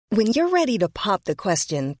When you're ready to pop the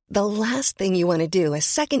question, the last thing you want to do is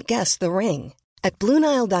second-guess the ring. At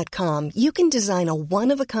BlueNile.com, you can design a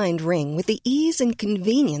one-of-a-kind ring with the ease and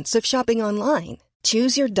convenience of shopping online.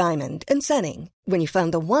 Choose your diamond and setting. When you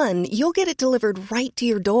find the one, you'll get it delivered right to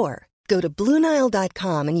your door. Go to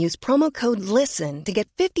BlueNile.com and use promo code LISTEN to get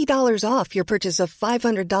 $50 off your purchase of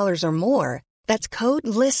 $500 or more. That's code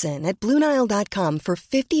LISTEN at BlueNile.com for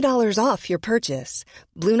 $50 off your purchase.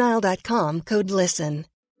 BlueNile.com, code LISTEN.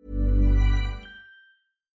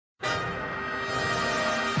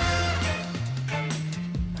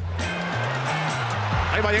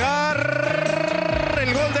 Ahí va a llegar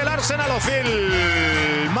el gol del Arsenal.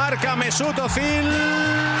 Ozil marca Mesut Ozil.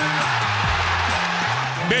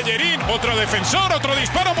 Bellerín, otro defensor, otro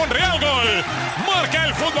disparo, Monreal, gol. Marca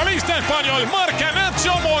el futbolista español, marca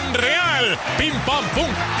Nacho Monreal. Pim pam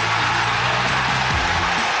pum.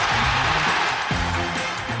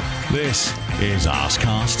 This is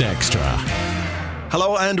Arscast Extra.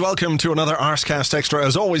 Hello and welcome to another Arscast Extra,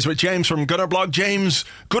 as always with James from Gunnerblog. James,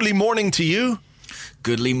 goodly morning to you.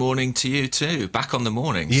 Goodly morning to you too. Back on the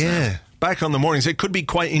mornings. Yeah, back on the mornings. It could be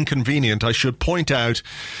quite inconvenient. I should point out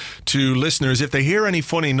to listeners, if they hear any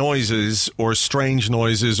funny noises or strange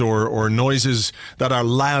noises or noises that are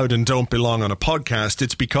loud and don't belong on a podcast,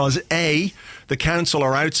 it's because A, the council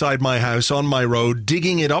are outside my house on my road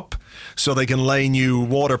digging it up so they can lay new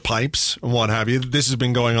water pipes and what have you. This has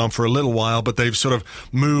been going on for a little while, but they've sort of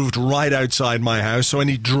moved right outside my house. So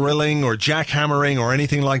any drilling or jackhammering or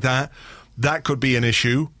anything like that, that could be an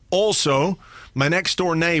issue. Also, my next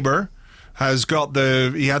door neighbour has got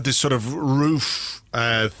he had this sort of roof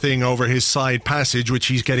thing over his side passage, which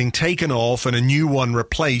he's getting taken off and a new one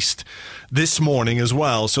replaced this morning as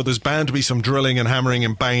well. So there's bound to be some drilling and hammering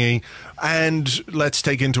and banging. And let's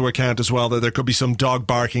take into account as well that there could be some dog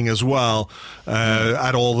barking as well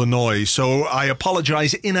at all the noise. So I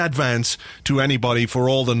apologise in advance to anybody for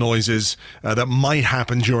all the noises that might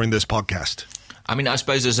happen during this podcast. I mean, I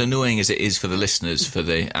suppose as annoying as it is for the listeners for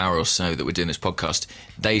the hour or so that we're doing this podcast,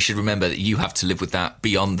 they should remember that you have to live with that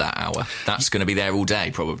beyond that hour. That's going to be there all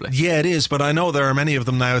day, probably. Yeah, it is. But I know there are many of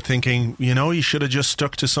them now thinking, you should have just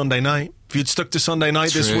stuck to Sunday night. If you'd stuck to Sunday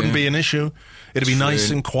night, This wouldn't be an issue. It'd be nice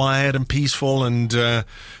and quiet and peaceful, and we Dogs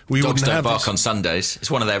wouldn't don't have bark this. On Sundays.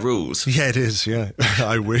 It's one of their rules. Yeah, it is. Yeah,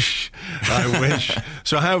 I wish.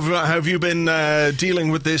 So how have you been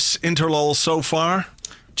dealing with this interlull so far?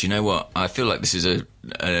 Do you know what? I feel like this is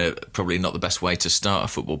probably not the best way to start a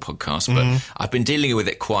football podcast, but I've been dealing with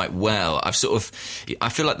it quite well. I feel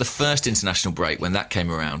like the first international break, when that came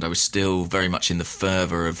around, I was still very much in the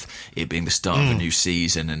fervour of it being the start of a new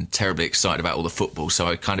season and terribly excited about all the football, so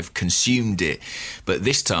I kind of consumed it. But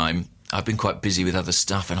this time, I've been quite busy with other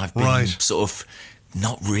stuff, and I've been sort of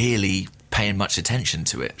not really paying much attention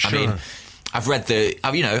to it. Sure. I mean, I've read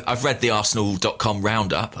the Arsenal.com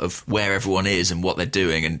roundup of where everyone is and what they're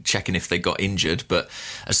doing and checking if they got injured. But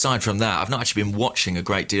aside from that, I've not actually been watching a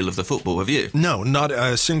great deal of the football. Have you? No, not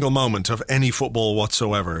a single moment of any football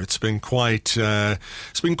whatsoever. It's been quite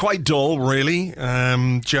dull, really.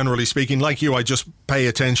 Generally speaking, like you, I just pay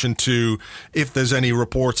attention to if there's any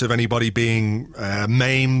reports of anybody being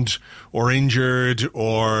maimed or injured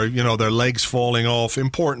or, their legs falling off.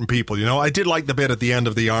 Important people, I did like the bit at the end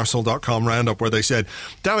of the Arsenal.com roundup where they said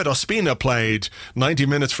David Ospina played 90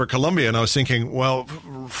 minutes for Colombia, and I was thinking, well,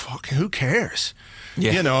 who cares?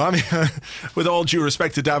 Yeah. With all due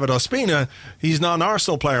respect to David Ospina, he's not an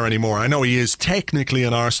Arsenal player anymore. I know he is technically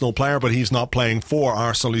an Arsenal player, but he's not playing for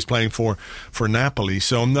Arsenal. He's playing for Napoli.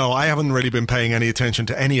 So, no, I haven't really been paying any attention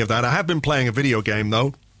to any of that. I have been playing a video game,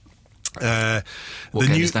 though. What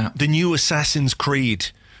game is that? The new Assassin's Creed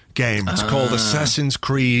game. It's called Assassin's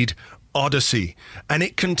Creed Odyssey, and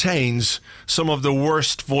it contains some of the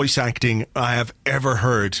worst voice acting I have ever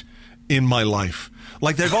heard in my life.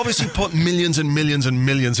 Like, they've obviously put millions and millions and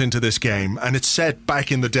millions into this game, and it's set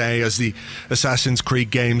back in the day as the Assassin's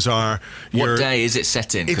Creed games are. What day is it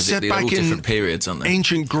set in? Because they're all different periods, aren't they?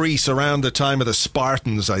 Ancient Greece, around the time of the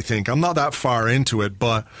Spartans, I think. I'm not that far into it,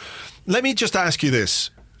 but let me just ask you this.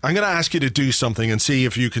 I'm going to ask you to do something and see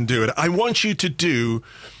if you can do it. I want you to do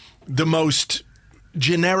the most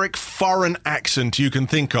generic foreign accent you can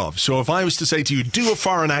think of. So if I was to say to you, do a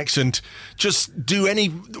foreign accent, just do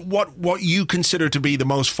what you consider to be the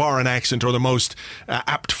most foreign accent or the most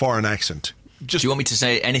apt foreign accent. Do you want me to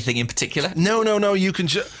say anything in particular? No. You can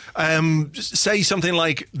just say something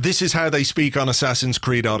like, this is how they speak on Assassin's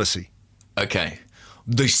Creed Odyssey. Okay.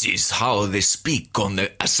 This is how they speak on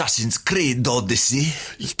the Assassin's Creed Odyssey.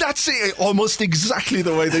 That's it, almost exactly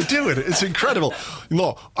the way they do it. It's incredible.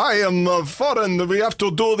 No, I am foreign. We have to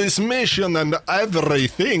do this mission and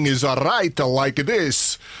everything is right like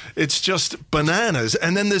this. It's just bananas.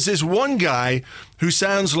 And then there's this one guy who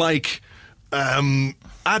sounds like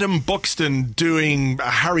Adam Buxton doing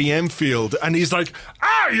Harry Enfield, and he's like,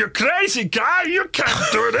 you crazy guy, you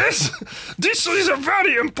can't do this. This is a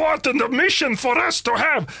very important mission for us to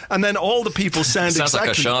have. And then all the people sound Sounds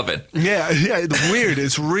exactly... like a Sharvin. Yeah, it's weird.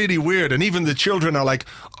 It's really weird. And even the children are like,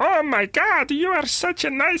 oh my God, you are such a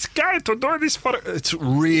nice guy to do this for... It's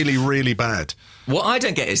really, really bad. What I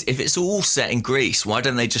don't get is, if it's all set in Greece, why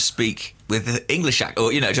don't they just speak with the English accent, or,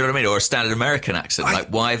 do you know what I mean, or a standard American accent?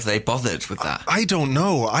 Why have they bothered with that? I don't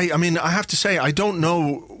know. I mean, I have to say, I don't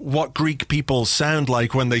know what Greek people sound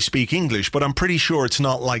like when they speak English, but I'm pretty sure it's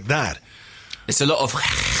not like that. It's a lot of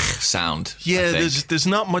sound. Yeah, there's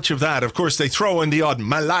not much of that. Of course, they throw in the odd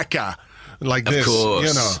malaka, like this. Of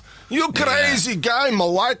course. You crazy guy,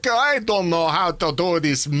 Malaka, I don't know how to do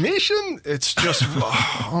this mission. It's just,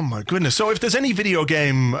 oh my goodness. So if there's any video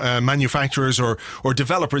game manufacturers or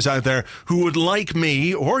developers out there who would like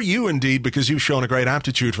me, or you indeed, because you've shown a great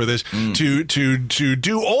aptitude for this, to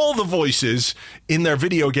do all the voices in their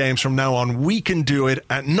video games from now on, we can do it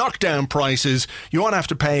at knockdown prices. You won't have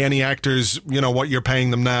to pay any actors, what you're paying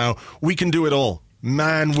them now. We can do it all.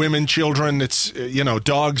 Man, women, children, it's,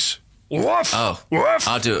 dogs. Woof! Oh, woof!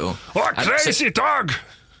 I'll do it all. Oh, crazy dog!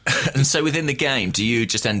 And so within the game, do you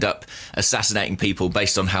just end up assassinating people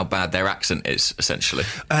based on how bad their accent is, essentially?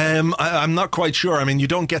 I'm not quite sure. I mean, you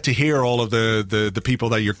don't get to hear all of the people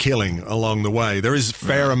that you're killing along the way. There is a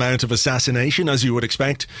fair amount of assassination, as you would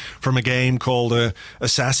expect from a game called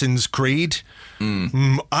Assassin's Creed.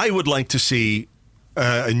 I would like to see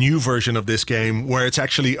a new version of this game where it's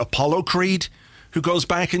actually Apollo Creed who goes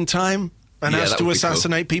back in time and has to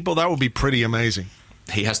assassinate people. That would be pretty amazing.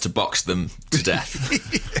 He has to box them to death.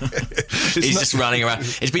 He's just running around.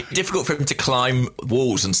 It's been difficult for him to climb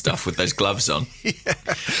walls and stuff with those gloves on. Yeah.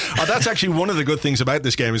 That's actually one of the good things about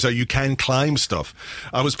this game, is that you can climb stuff.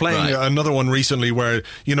 I was playing another one recently where,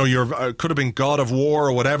 you're could have been God of War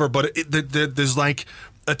or whatever, but there's like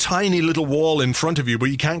a tiny little wall in front of you, but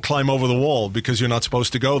you can't climb over the wall because you're not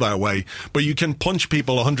supposed to go that way. But you can punch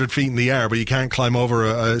people 100 feet in the air, but you can't climb over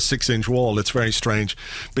a 6-inch wall. It's very strange,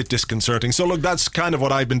 a bit disconcerting. So look, that's kind of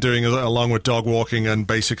what I've been doing along with dog walking and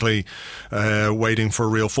basically waiting for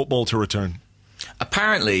real football to return.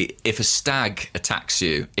 Apparently, if a stag attacks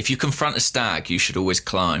you, if you confront a stag, you should always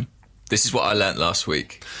climb. This is what I learnt last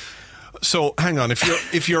week. So hang on,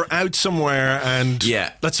 if you're out somewhere and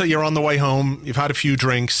let's say you're on the way home, you've had a few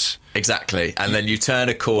drinks. Exactly. And then you turn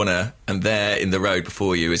a corner and there in the road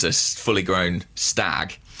before you is a fully grown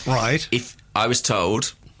stag. Right. If I was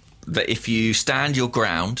told that if you stand your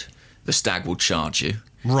ground, the stag will charge you.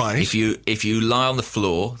 Right. If you lie on the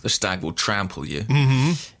floor, the stag will trample you.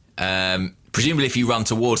 Mm-hmm. Presumably if you run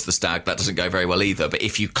towards the stag, that doesn't go very well either. But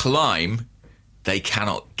if you climb, they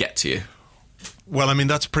cannot get to you. Well, I mean,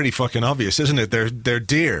 that's pretty fucking obvious, isn't it? They're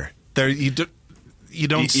deer. You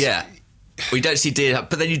don't. Yeah, we don't see deer,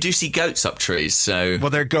 but then you do see goats up trees. So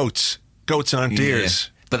they're goats. Goats aren't deers.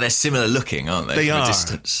 Yeah. But they're similar looking, aren't they? From a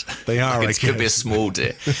distance. They are. It could be a small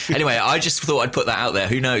deer. Anyway, I just thought I'd put that out there.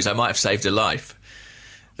 Who knows? I might have saved a life.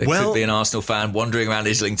 There could be an Arsenal fan wandering around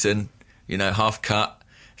Islington, half cut.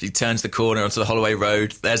 He turns the corner onto the Holloway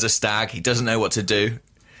Road. There's a stag. He doesn't know what to do.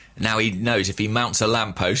 Now he knows if he mounts a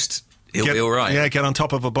lamppost, he'll be all right. Yeah, get on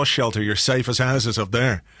top of a bus shelter. You're safe as houses up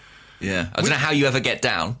there. Yeah. I don't know how you ever get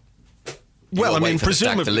down. Well, I mean,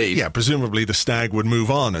 presumably the stag would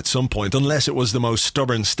move on at some point, unless it was the most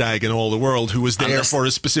stubborn stag in all the world who was there for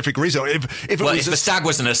a specific reason. If the stag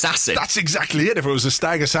was an assassin. That's exactly it. If it was a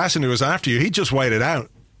stag assassin who was after you, he'd just wait it out.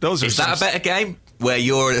 Is that a better game? Where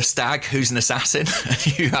you're a stag who's an assassin?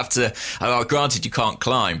 You have to... granted, you can't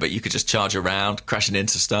climb, but you could just charge around, crashing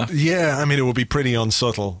into stuff. Yeah, I mean, it would be pretty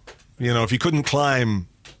unsubtle. If you couldn't climb,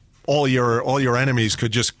 all your enemies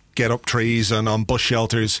could just get up trees and on bus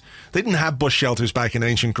shelters. They didn't have bus shelters back in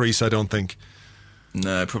ancient Greece, I don't think.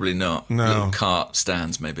 No, probably not. No. Little cart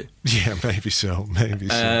stands, maybe. Yeah, maybe so.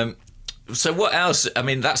 So what else? I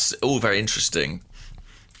mean, that's all very interesting.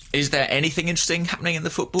 Is there anything interesting happening in the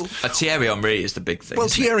football? Thierry Henry is the big thing. Well,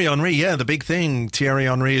 Thierry Henry, the big thing. Thierry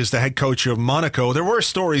Henry is the head coach of Monaco. There were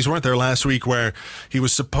stories, weren't there, last week where he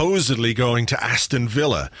was supposedly going to Aston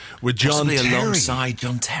Villa with John Terry. Alongside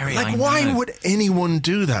John Terry. Why would anyone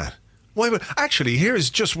do that? Why would, actually, here's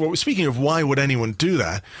just what. Speaking of why would anyone do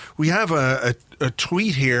that, we have a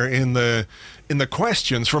tweet here in the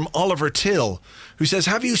questions from Oliver Till, who says,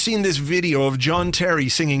 "Have you seen this video of John Terry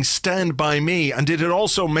singing Stand By Me, and did it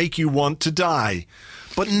also make you want to die?"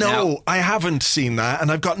 But no, I haven't seen that,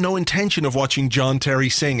 and I've got no intention of watching John Terry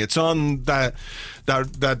sing. It's on that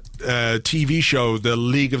TV show, The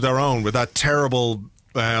League of Their Own, with that terrible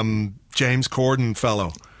James Corden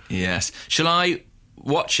fellow. Yes. Shall I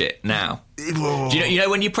watch it now? Whoa. Do you know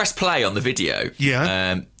when you press play on the video?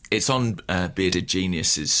 Yeah. It's on Bearded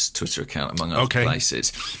Genius's Twitter account, among other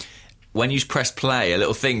places. When you press play, a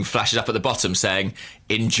little thing flashes up at the bottom saying,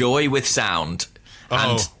 "Enjoy with sound."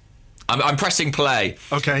 And I'm pressing play.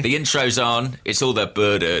 Okay. The intro's on. It's all the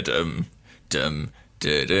dum dum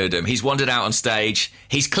dum. He's wandered out on stage.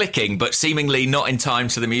 He's clicking, but seemingly not in time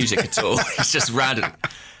to the music at all. It's just random.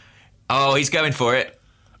 Oh, he's going for it.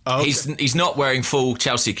 Okay. He's not wearing full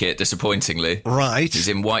Chelsea kit, disappointingly. Right. He's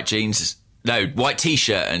in white jeans. No, white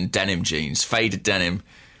T-shirt and denim jeans. Faded denim.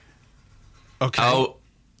 Okay. Oh,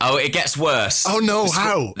 it gets worse. Oh, no,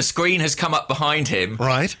 how? The screen has come up behind him.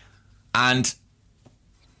 Right. And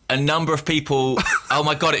a number of people... oh,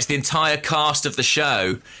 my God, it's the entire cast of the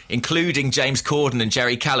show, including James Corden and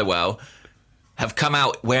Jerry Halliwell, have come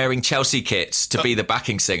out wearing Chelsea kits to be the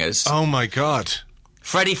backing singers. Oh, my God.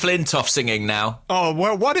 Freddie Flintoff singing now. Oh,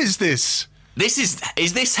 well, what is this?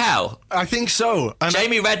 Is this hell? I think so. And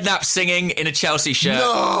Jamie Redknapp singing in a Chelsea shirt.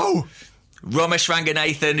 No! Ramesh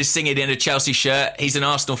Ranganathan is singing in a Chelsea shirt. He's an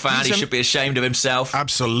Arsenal fan. He should be ashamed of himself.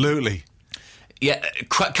 Absolutely. Yeah,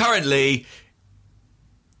 currently...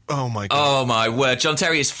 oh, my God. Oh, my word. John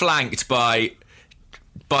Terry is flanked by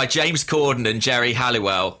James Corden and Jerry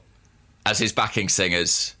Halliwell as his backing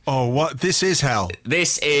singers. Oh, what? This is hell.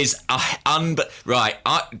 This is... right,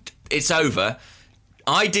 it's over.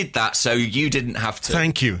 I did that so you didn't have to.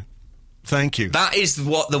 Thank you. That is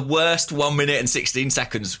what the worst 1 minute and 16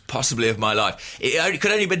 seconds possibly of my life. It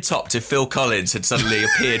could only have been topped if Phil Collins had suddenly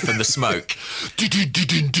appeared from the smoke.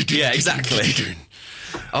 Yeah, exactly.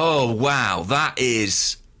 Oh, wow. That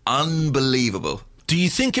is unbelievable. Do you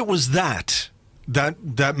think it was that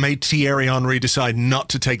made Thierry Henry decide not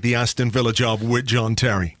to take the Aston Villa job with John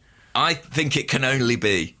Terry? I think it can only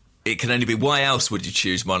be. It can only be. Why else would you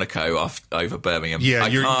choose Monaco over Birmingham? Yeah,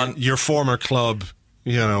 your former club.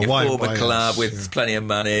 You know, why club else? with plenty of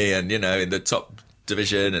money and, in the top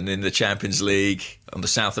division and in the Champions League on the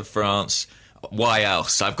south of France. Why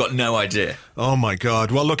else? I've got no idea. Oh my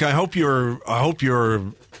God! Well, look, I hope you're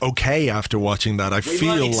okay after watching that. We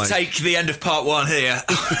might need to take the end of part one here.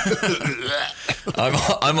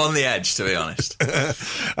 I'm on the edge, to be honest.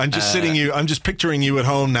 I'm just picturing you at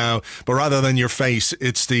home now, but rather than your face,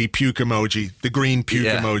 it's the puke emoji, the green puke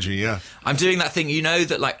emoji. Yeah, I'm doing that thing,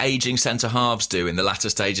 that like aging centre halves do in the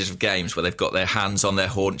latter stages of games, where they've got their hands on their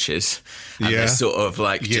haunches and they're sort of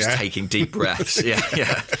like just taking deep breaths.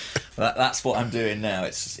 Yeah. That's what I'm doing now.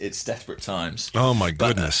 It's desperate times. Oh my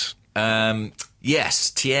goodness. Yes,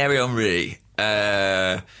 Thierry Henry.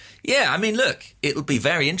 I mean, look, it'll be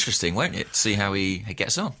very interesting, won't it, to see how he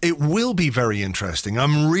gets on? It will be very interesting.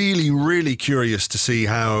 I'm really, really curious to see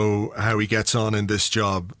how he gets on in this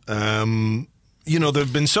job. There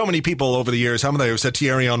have been so many people over the years, haven't they, who said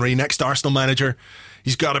Thierry Henry, next Arsenal manager.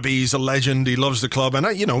 He's got to be. He's a legend. He loves the club. And,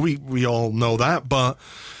 we all know that. But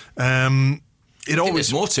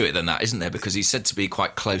there's more to it than that, isn't there? Because he's said to be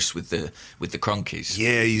quite close with the Kroenkes.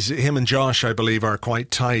 Yeah, him and Josh, I believe, are quite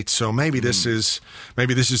tight. So maybe this is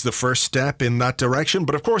the first step in that direction.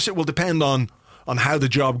 But of course, it will depend on how the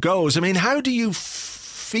job goes. I mean, how do you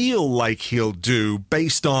feel like he'll do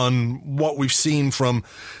based on what we've seen from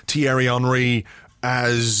Thierry Henry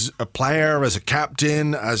as a player, as a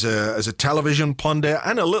captain, as a television pundit,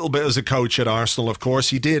 and a little bit as a coach at Arsenal, of course.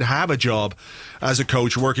 He did have a job as a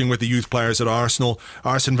coach working with the youth players at Arsenal.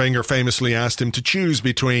 Arsene Wenger famously asked him to choose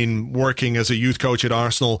between working as a youth coach at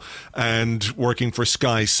Arsenal and working for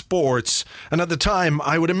Sky Sports. And at the time,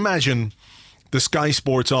 I would imagine the Sky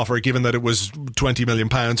Sports offer, given that it was £20 million,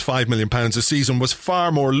 £5 million a season, was far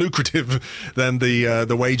more lucrative than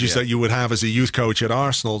the wages that you would have as a youth coach at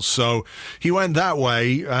Arsenal. So he went that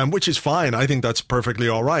way, which is fine. I think that's perfectly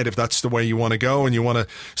all right if that's the way you want to go and you want to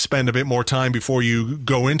spend a bit more time before you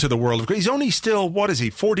go into the world of... He's only still,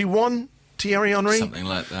 41? Thierry Henry? Something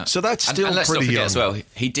like that. So that's still and let's pretty not forget young. as well,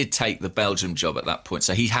 he did take the Belgium job at that point.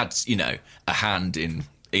 So he had, a hand in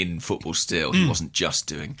football still. He wasn't just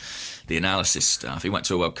doing the analysis stuff. He went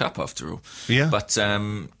to a World Cup after all. Yeah. But it's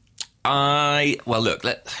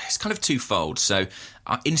kind of twofold. So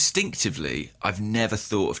instinctively, I've never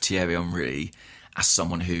thought of Thierry Henry as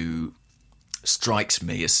someone who strikes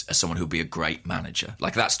me as someone who'll be a great manager.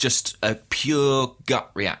 Like, that's just a pure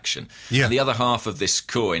gut reaction. Yeah. And the other half of this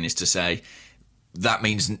coin is to say that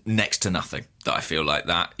means next to nothing, that I feel like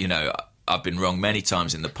that. You know, I've been wrong many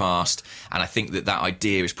times in the past, and I think that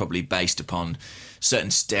idea is probably based upon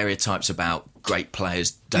certain stereotypes about great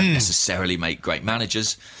players don't necessarily make great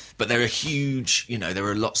managers. But there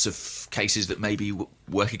are lots of cases that maybe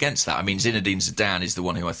work against that. I mean, Zinedine Zidane is the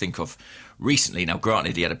one who I think of recently. Now,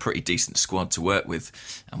 granted, he had a pretty decent squad to work with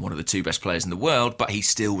and one of the 2 best players in the world, but he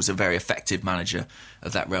still was a very effective manager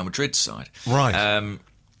of that Real Madrid side. Right.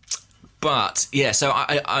 But, yeah, so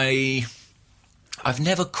I've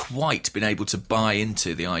never quite been able to buy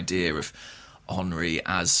into the idea of Henry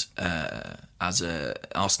as a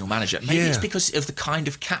Arsenal manager. Maybe it's because of the kind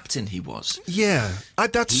of captain he was. Yeah,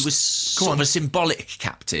 he was sort of a symbolic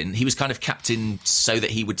captain. He was kind of captain so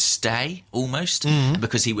that he would stay, almost,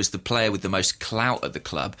 because he was the player with the most clout at the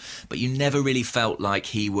club. But you never really felt like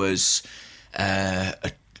he was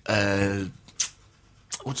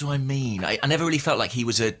what do I mean? I never really felt like he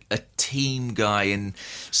was a team guy in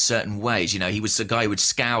certain ways. You know, he was the guy who would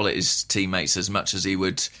scowl at his teammates as much as he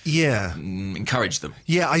would encourage them.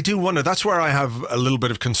 Yeah, I do wonder. That's where I have a little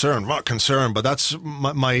bit of concern. Not concern, but that's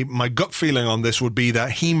my gut feeling on this would be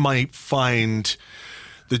that he might find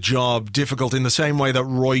the job difficult in the same way that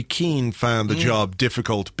Roy Keane found the job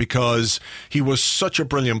difficult, because he was such a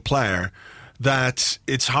brilliant player that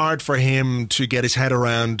it's hard for him to get his head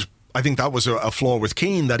around. I think that was a flaw with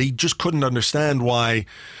Keane, that he just couldn't understand why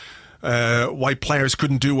players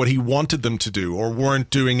couldn't do what he wanted them to do, or weren't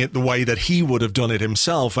doing it the way that he would have done it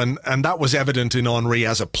himself. And that was evident in Henry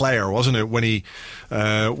as a player, wasn't it? When he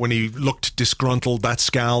looked disgruntled, that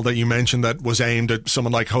scowl that you mentioned that was aimed at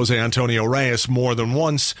someone like Jose Antonio Reyes more than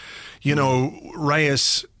once. You know,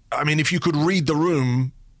 Reyes, I mean, if you could read the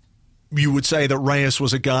room, you would say that Reyes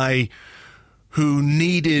was a guy who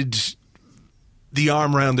needed the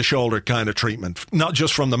arm around the shoulder kind of treatment, not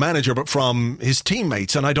just from the manager, but from his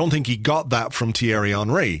teammates. And I don't think he got that from Thierry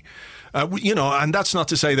Henry. And that's not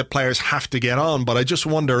to say that players have to get on, but I just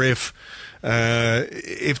wonder if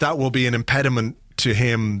that will be an impediment to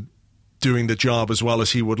him doing the job as well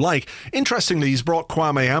as he would like. Interestingly, he's brought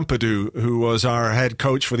Kwame Ampadu, who was our head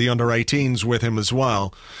coach for the under-18s, with him as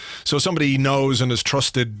well. So somebody he knows and has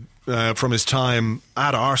trusted from his time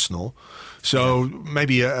at Arsenal. So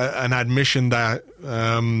maybe an admission that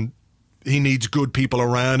he needs good people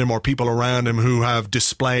around him, or people around him who have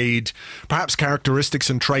displayed perhaps characteristics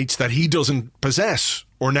and traits that he doesn't possess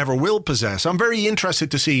or never will possess. I'm very interested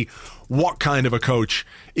to see what kind of a coach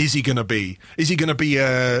is he going to be. Is he going to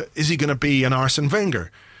be an Arsene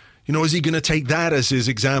Wenger? You know, is he going to take that as his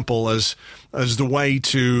example, as the way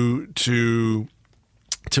to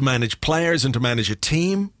manage players and to manage a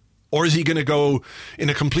team? Or is he going to go in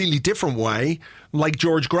a completely different way, like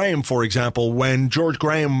George Graham, for example, when George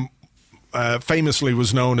Graham famously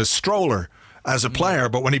was known as Stroller as a player,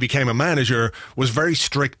 but when he became a manager was very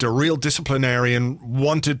strict, a real disciplinarian,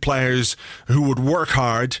 wanted players who would work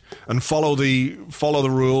hard and follow the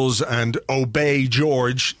rules and obey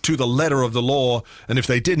George to the letter of the law. And if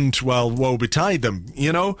they didn't, well, woe betide them,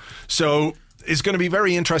 you know? So it's going to be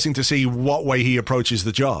very interesting to see what way he approaches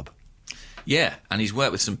the job. Yeah, and he's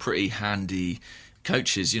worked with some pretty handy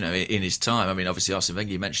coaches, you know, in his time. I mean, obviously Arsene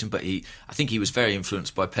Wenger you mentioned, but I think he was very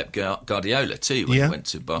influenced by Pep Guardiola too when he went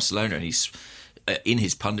to Barcelona, and he's in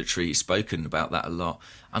his punditry he's spoken about that a lot.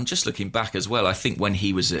 I'm just looking back as well. I think when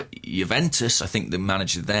he was at Juventus, I think the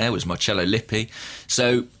manager there was Marcello Lippi.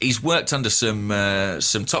 So he's worked under some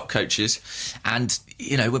top coaches, and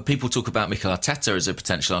you know, when people talk about Mikel Arteta as a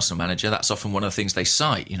potential Arsenal manager, that's often one of the things they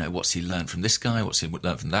cite. You know, what's he learned from this guy? What's he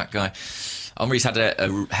learned from that guy? Henry's had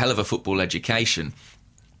a hell of a football education.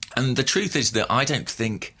 And the truth is that I don't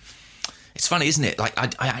think... It's funny, isn't it? Like,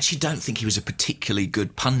 I actually don't think he was a particularly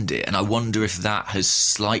good pundit. And I wonder if that has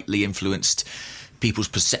slightly influenced people's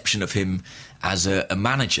perception of him as a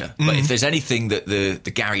manager. But if there's anything that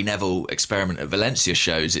the Gary Neville experiment at Valencia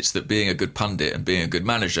shows, it's that being a good pundit and being a good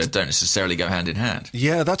manager don't necessarily go hand in hand.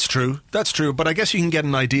 Yeah, that's true. That's true. But I guess you can get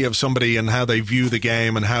an idea of somebody and how they view the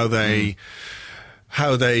game and how they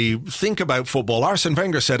think about football. Arsene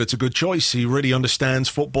Wenger said it's a good choice. He really understands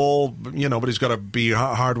football, you know, but he's got to be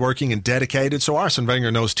hardworking and dedicated. So Arsene Wenger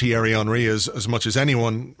knows Thierry Henry as much as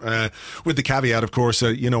anyone, with the caveat, of course,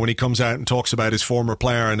 you know, when he comes out and talks about his former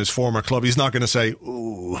player and his former club, he's not going to say,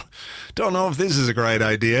 ooh, don't know if this is a great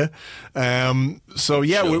idea. So,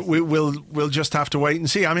 yeah, sure. We'll just have to wait and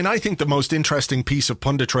see. I mean, I think the most interesting piece of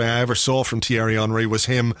punditry I ever saw from Thierry Henry was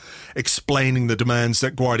him explaining the demands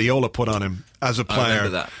that Guardiola put on him as a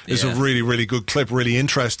player is a really, really good clip, really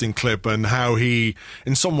interesting clip, and how he,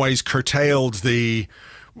 in some ways, curtailed the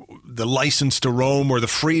license to roam or the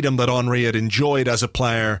freedom that Henry had enjoyed as a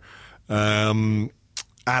player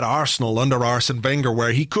at Arsenal under Arsene Wenger,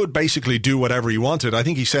 where he could basically do whatever he wanted. I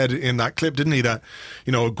think he said in that clip, didn't he, that,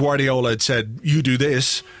 you know, Guardiola had said, you do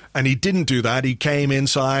this, and he didn't do that. He came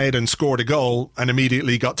inside and scored a goal and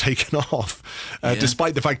immediately got taken off.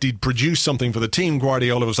 Despite the fact he'd produced something for the team,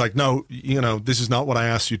 Guardiola was like, no, you know, this is not what I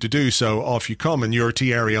asked you to do, so off you come, and you're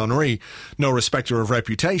Thierry Henry, no respecter of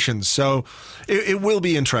reputations. So it will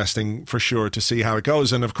be interesting for sure to see how it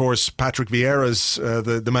goes. And of course, Patrick Vieira's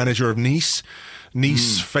the manager of Nice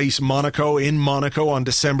face Monaco in Monaco on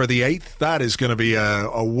December the 8th. That is going to be a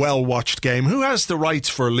well-watched game. Who has the rights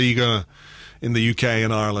for Liga in the UK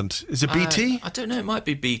and Ireland? Is it BT? I don't know. It might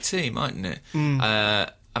be BT, mightn't it?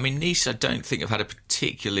 I mean, Nice, I don't think have had a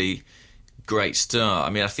particularly great start.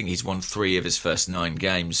 I mean, I think he's won 3 of his first 9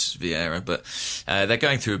 games, Vieira, but they're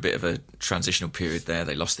going through a bit of a transitional period there.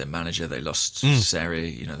 They lost their manager, they lost Seri,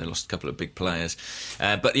 you know, they lost a couple of big players.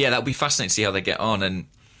 But yeah, that'll be fascinating to see how they get on. And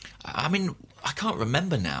I mean, I can't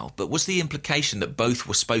remember now, but was the implication that both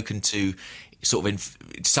were spoken to sort of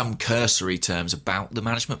in some cursory terms about the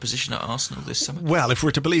management position at Arsenal this summer? Well, if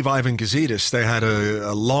we're to believe Ivan Gazidis, they had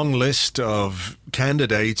a long list of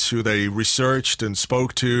candidates who they researched and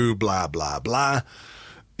spoke to, blah, blah, blah,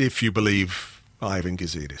 if you believe Ivan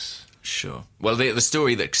Gazidis. Sure. Well, the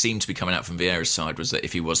story that seemed to be coming out from Vieira's side was that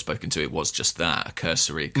if he was spoken to, it was just that, a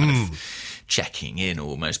cursory kind of checking in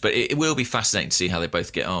almost. But it will be fascinating to see how they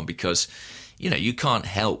both get on, because, you know, you can't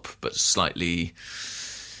help but slightly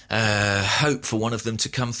hope for one of them to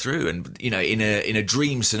come through. And, you know, in a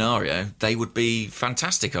dream scenario, they would be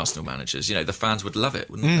fantastic Arsenal managers. You know, the fans would love it,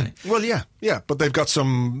 wouldn't they? Well, yeah. But they've got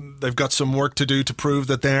some work to do to prove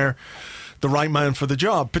that they're the right man for the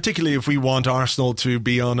job, particularly if we want Arsenal to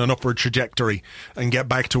be on an upward trajectory and get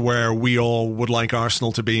back to where we all would like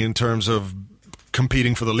Arsenal to be in terms of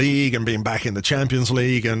competing for the league and being back in the Champions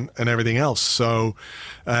League and everything else. So,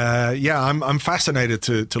 I'm fascinated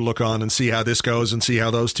to look on and see how this goes and see how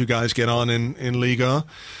those two guys get on in Liga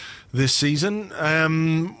this season.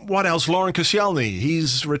 What else? Laurent Koscielny,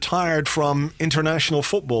 he's retired from international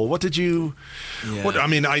football. What did you...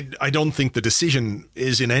 Yeah. I don't think the decision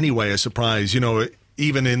is in any way a surprise. You know,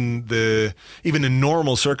 even in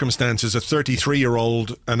normal circumstances, a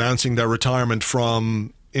 33-year-old announcing their retirement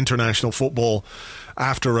from international football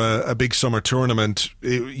after a big summer tournament,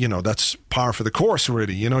 that's par for the course,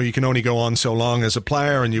 really. You know, you can only go on so long as a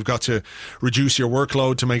player, and you've got to reduce your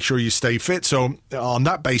workload to make sure you stay fit. So on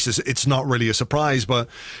that basis, it's not really a surprise. But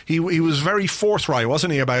he was very forthright,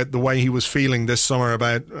 wasn't he, about the way he was feeling this summer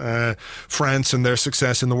about France and their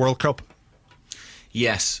success in the World Cup?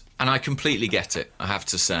 Yes, and I completely get it, I have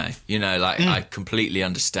to say. You know, I completely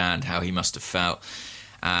understand how he must have felt.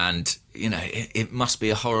 And, you know, it must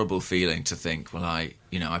be a horrible feeling to think, well, I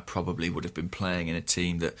probably would have been playing in a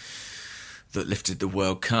team that lifted the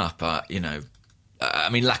World Cup.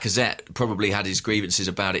 Lacazette probably had his grievances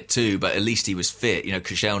about it too, but at least he was fit. You know,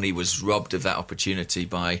 Koscielny was robbed of that opportunity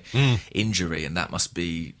by injury, and that must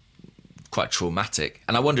be quite traumatic.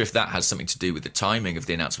 And I wonder if that has something to do with the timing of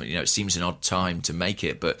the announcement. You know, it seems an odd time to make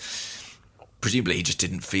it, but presumably he just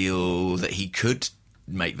didn't feel that he could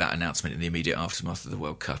make that announcement in the immediate aftermath of the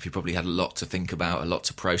World Cup. He probably had a lot to think about, a lot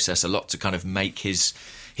to process, a lot to kind of make his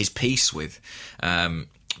peace with.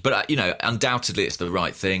 But undoubtedly it's the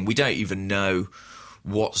right thing. We don't even know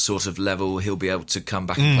what sort of level he'll be able to come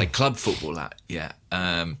back and play club football at yet.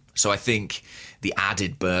 So I think the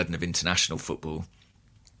added burden of international football,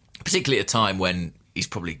 particularly at a time when he's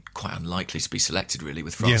probably quite unlikely to be selected, really,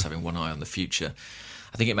 with France having one eye on the future,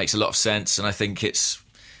 I think it makes a lot of sense, and I think it's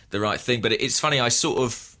the right thing. But it's funny, I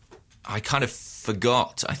kind of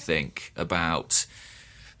forgot, I think, about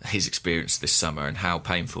his experience this summer and how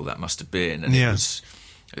painful that must have been. And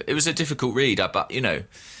it was a difficult read, but, you know,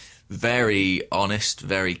 very honest,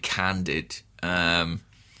 very candid. And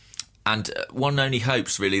one only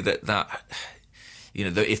hopes, really, that you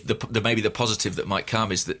know, if maybe the positive that might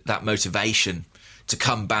come is that motivation to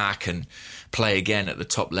come back and play again at the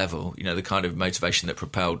top level, you know, the kind of motivation that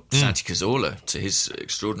propelled Santi Cazorla to his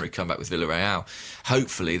extraordinary comeback with Villarreal.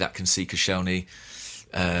 Hopefully that can see Koscielny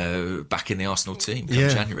back in the Arsenal team come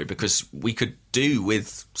January, because we could do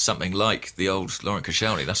with something like the old Laurent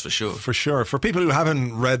Koscielny, that's for sure. For sure. For people who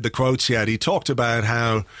haven't read the quotes yet, he talked about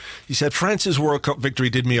how, he said, France's World Cup victory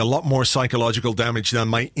did me a lot more psychological damage than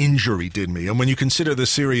my injury did me. And when you consider the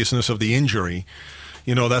seriousness of the injury,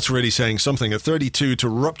 you know, that's really saying something. At 32, to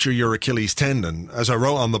rupture your Achilles tendon, as I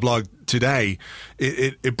wrote on the blog today,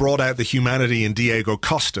 it brought out the humanity in Diego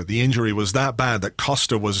Costa. The injury was that bad that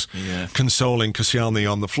Costa was consoling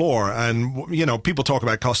Koscielny on the floor. And, you know, people talk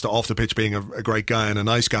about Costa off the pitch being a great guy and a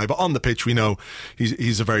nice guy, but on the pitch we know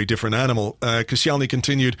he's a very different animal. Koscielny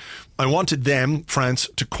continued, I wanted them, France,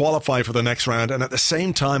 to qualify for the next round, and at the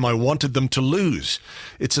same time I wanted them to lose.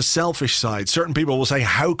 It's a selfish side. Certain people will say,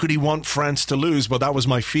 how could he want France to lose? But that was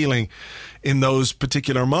my feeling in those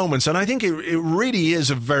particular moments. And I think it really is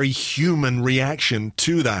a very human reaction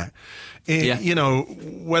to that. You know,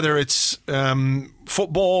 whether it's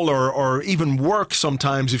football or even work,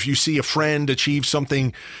 sometimes if you see a friend achieve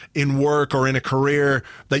something in work or in a career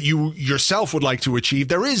that you yourself would like to achieve,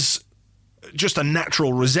 there is just a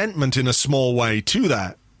natural resentment in a small way to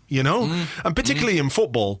that, you know? And particularly in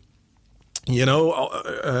football, you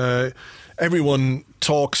know, everyone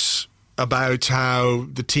talks about how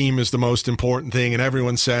the team is the most important thing, and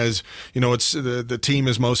everyone says, you know, it's the team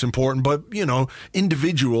is most important, but, you know,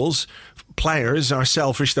 individuals, players are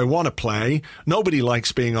selfish. They want to play. Nobody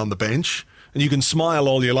likes being on the bench, and you can smile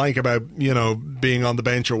all you like about, you know, being on the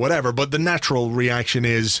bench or whatever, but the natural reaction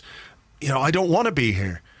is, you know, I don't want to be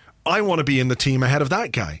here. I want to be in the team ahead of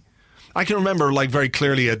that guy. I can remember, like, very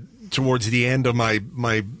clearly towards the end of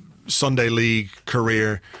my Sunday League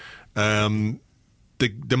career,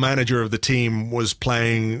 the manager of the team was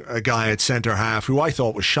playing a guy at centre half who I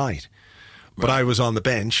thought was shite. But I was on the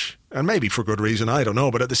bench, and maybe for good reason, I don't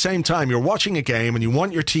know. But at the same time, you're watching a game and you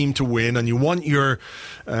want your team to win and you want your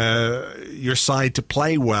side to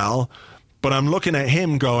play well. But I'm looking at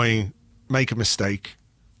him going, make a mistake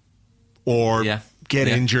or get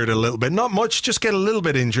injured a little bit. Not much, just get a little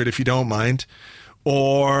bit injured if you don't mind.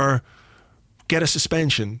 Or get a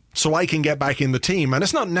suspension so I can get back in the team. And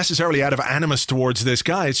it's not necessarily out of animus towards this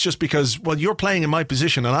guy. It's just because, well, you're playing in my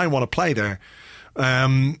position and I want to play there.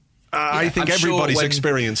 I think everybody's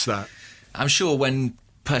experienced that. I'm sure when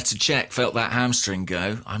Petr Cech felt that hamstring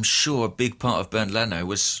go, I'm sure a big part of Bernd Leno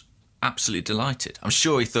was absolutely delighted. I'm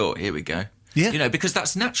sure he thought, here we go. Yeah. You know, because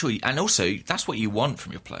that's natural. And also, that's what you want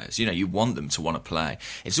from your players. You know, you want them to want to play.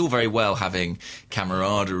 It's all very well having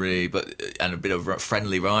camaraderie and a bit of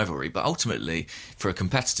friendly rivalry. But ultimately, for a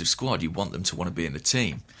competitive squad, you want them to want to be in the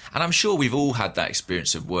team. And I'm sure we've all had that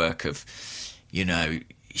experience of work of, you know,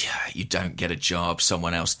 you don't get a job,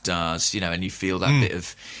 someone else does, you know, and you feel that bit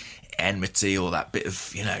of enmity or that bit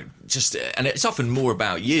of, you know, just... And it's often more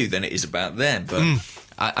about you than it is about them. But...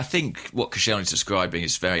 I think what Koscielny's describing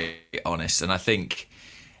is very honest, and I think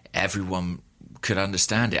everyone could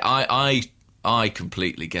understand it. I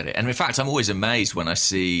completely get it. And in fact, I'm always amazed when I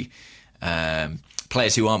see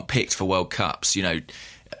players who aren't picked for World Cups, you know,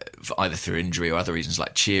 either through injury or other reasons,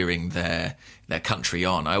 like cheering their country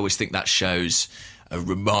on. I always think that shows a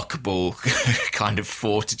remarkable kind of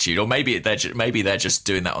fortitude, or maybe they're just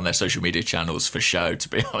doing that on their social media channels for show, to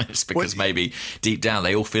be honest, because maybe deep down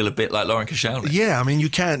they all feel a bit like Laurent Koscielny. Yeah, I mean, you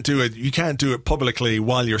can't do it publicly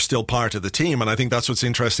while you're still part of the team, and I think that's what's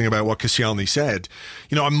interesting about what Koscielny said.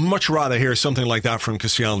 You know, I'd much rather hear something like that from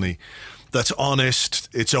Koscielny. That's honest,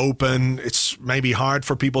 it's open, it's maybe hard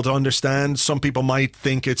for people to understand. Some people might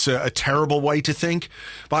think it's a terrible way to think,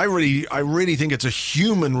 but I really think it's a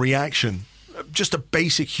human reaction, just a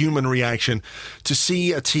basic human reaction, to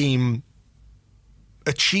see a team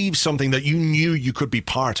achieve something that you knew you could be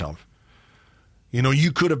part of. You know,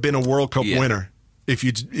 you could have been a World Cup winner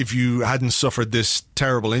if you hadn't suffered this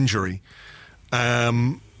terrible injury.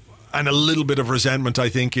 And a little bit of resentment, I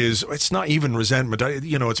think, it's not even resentment.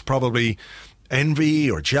 You know, it's probably envy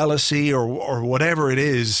or jealousy or whatever it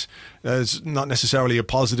is. It's not necessarily a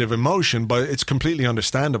positive emotion, but it's completely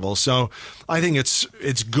understandable. So I think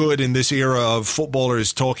it's good in this era of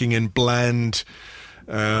footballers talking in bland,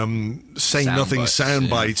 saying nothing sound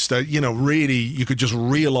bites that, you know, really you could just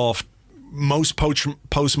reel off most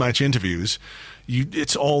post-match interviews.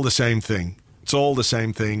 It's all the same thing. It's all the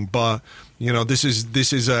same thing, but you know, this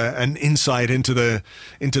is an insight into the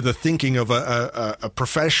thinking of a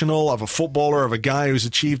professional, of a footballer, of a guy who's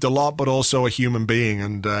achieved a lot, but also a human being.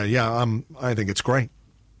 And I think it's great.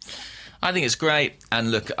 I think it's great.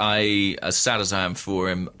 And look, as sad as I am for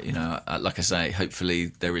him, you know, like I say,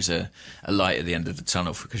 hopefully there is a light at the end of the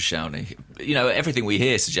tunnel for Koscielny. You know, everything we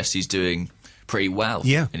hear suggests he's doing pretty well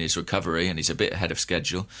in his recovery, and he's a bit ahead of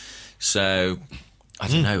schedule. So I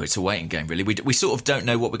don't know. It's a waiting game, really. We sort of don't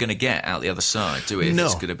know what we're going to get out the other side, do we? If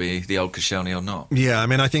it's going to be the old Koscielny or not. Yeah, I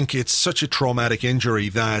mean, I think it's such a traumatic injury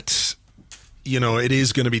that, you know, it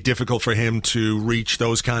is going to be difficult for him to reach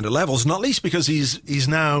those kind of levels, not least because he's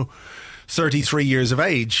now 33 years of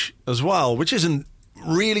age as well, which isn't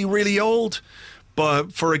really, really old.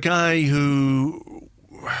 But for a guy who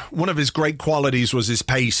one of his great qualities was his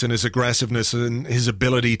pace and his aggressiveness and his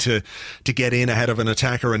ability to get in ahead of an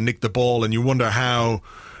attacker and nick the ball. And you wonder how,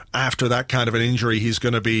 after that kind of an injury, he's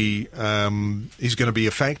going to be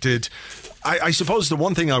affected. I suppose the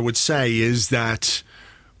one thing I would say is that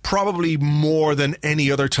probably more than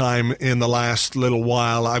any other time in the last little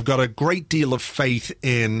while, I've got a great deal of faith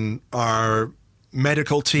in our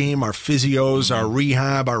medical team, our physios, our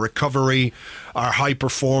rehab, our recovery, our high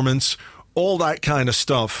performance, all that kind of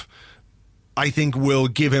stuff. I think will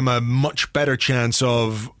give him a much better chance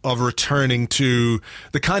of returning to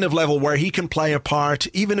the kind of level where he can play a part,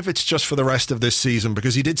 even if it's just for the rest of this season,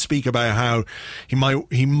 because he did speak about how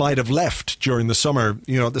he might have left during the summer,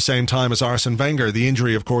 at the same time as Arsene Wenger. The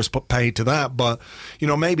injury, of course, put paid to that, but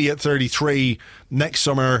maybe at 33 next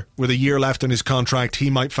summer, with a year left in his contract, he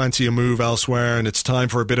might fancy a move elsewhere, and it's time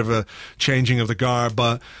for a bit of a changing of the guard.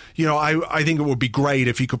 But I think it would be great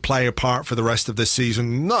if he could play a part for the rest of this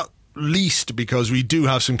season, not least because we do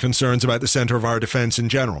have some concerns about the centre of our defence in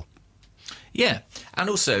general. Yeah, and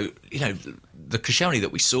also, the Koscielny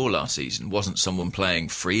that we saw last season wasn't someone playing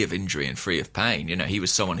free of injury and free of pain. He was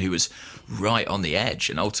someone who was right on the edge,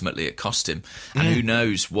 and ultimately it cost him. And who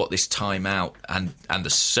knows what this time out and the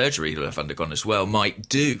surgery he'll have undergone as well might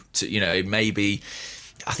do to, maybe...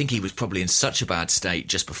 I think he was probably in such a bad state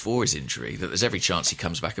just before his injury that there's every chance he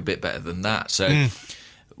comes back a bit better than that. So...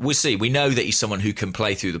 We'll see. We know that he's someone who can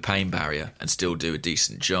play through the pain barrier and still do a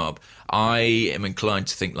decent job. I am inclined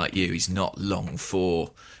to think like you, he's not long for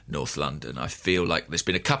North London. I feel like there's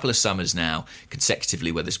been a couple of summers now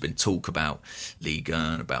consecutively where there's been talk about Ligue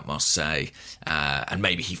 1, about Marseille, and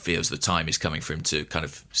maybe he feels the time is coming for him to kind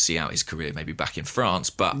of see out his career maybe back in France,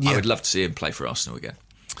 but I would love to see him play for Arsenal again.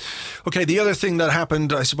 Okay, the other thing that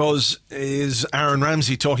happened, I suppose, is Aaron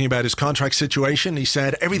Ramsey talking about his contract situation. He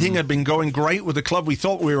said everything had been going great with the club. We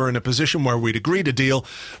thought we were in a position where we'd agreed a deal,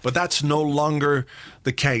 but that's no longer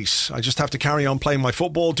the case. I just have to carry on playing my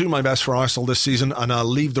football, do my best for Arsenal this season, and I'll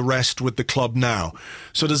leave the rest with the club now.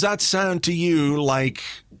 So does that sound to you like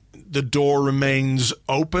the door remains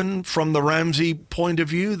open from the Ramsey point of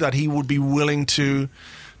view, that he would be willing to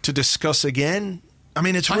discuss again? I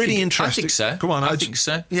mean, it's really interesting. I think so. Come on. I think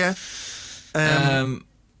so. Yeah.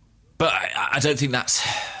 But I don't think that's...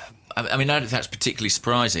 I don't think that's particularly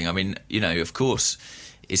surprising. I mean, of course,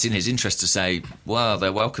 it's in his interest to say, well,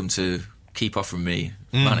 they're welcome to keep offering me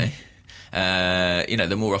money.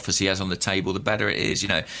 The more offers he has on the table, the better it is.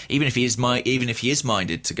 Even if he is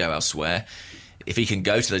minded to go elsewhere, if he can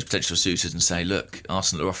go to those potential suitors and say, look,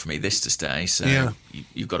 Arsenal are offering me this to stay, so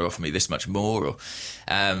you've got to offer me this much more, or...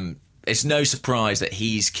 it's no surprise that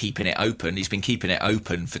he's keeping it open. He's been keeping it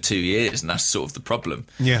open for 2 years, and that's sort of the problem.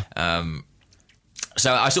 Yeah.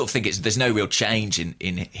 So I sort of think there's no real change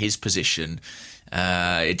in his position.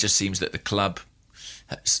 It just seems that the club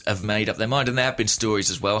have made up their mind, and there have been stories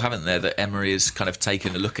as well, haven't there, that Emery has kind of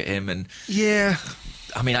taken a look at him and... Yeah.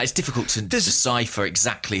 I mean, it's difficult to decipher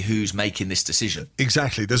exactly who's making this decision.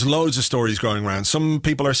 Exactly. There's loads of stories going around. Some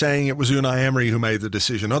people are saying it was Unai Emery who made the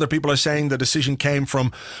decision. Other people are saying the decision came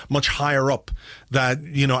from much higher up, that,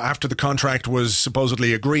 after the contract was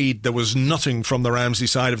supposedly agreed, there was nothing from the Ramsey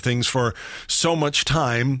side of things for so much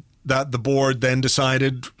time that the board then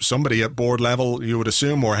decided, somebody at board level, you would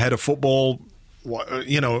assume, or head of football,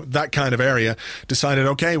 that kind of area, decided,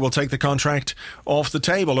 okay, we'll take the contract off the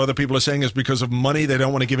table. Other people are saying it's because of money. They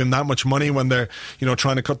don't want to give him that much money when they're,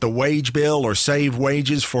 trying to cut the wage bill or save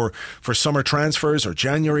wages for summer transfers or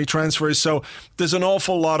January transfers. So there's an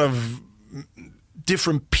awful lot of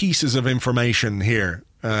different pieces of information here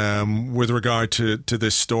with regard to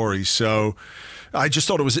this story. So I just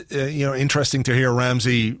thought it was, interesting to hear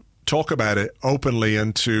Ramsey talk about it openly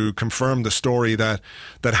and to confirm the story that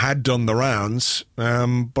had done the rounds,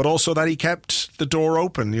 but also that he kept the door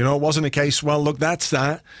open. It wasn't a case, well, look, that's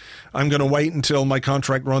that. I'm going to wait until my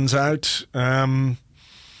contract runs out. I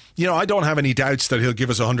don't have any doubts that he'll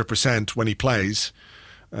give us 100% when he plays.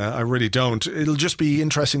 I really don't. It'll just be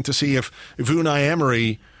interesting to see if Unai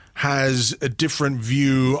Emery has a different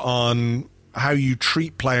view on how you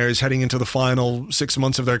treat players heading into the final 6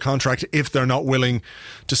 months of their contract if they're not willing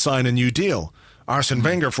to sign a new deal. Arsene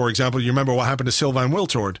Wenger, for example, you remember what happened to Sylvain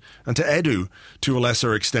Wiltord and to Edu to a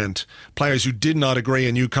lesser extent. Players who did not agree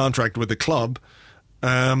a new contract with the club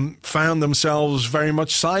found themselves very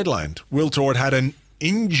much sidelined. Wiltord had an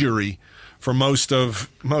injury for most of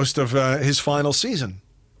his final season.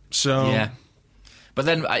 So yeah. But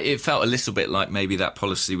then it felt a little bit like maybe that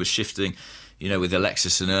policy was shifting. with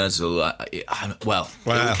Alexis and Ozil, it all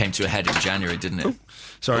came to a head in January, didn't it?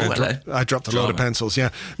 Sorry, I dropped a load of pencils, yeah.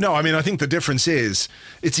 No, I mean, I think the difference is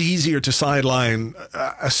it's easier to sideline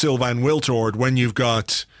a Sylvain Wiltord when you've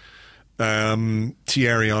got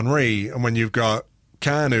Thierry Henry and when you've got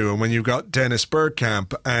Kanu and when you've got Dennis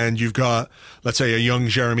Bergkamp and you've got, let's say, a young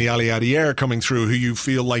Jeremy Aliadier coming through who you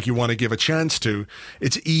feel like you want to give a chance to.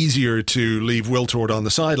 It's easier to leave Wiltord on the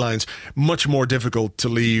sidelines, much more difficult to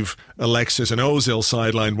leave Alexis and Ozil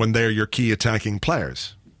sidelined when they're your key attacking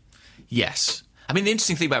players. Yes. I mean, the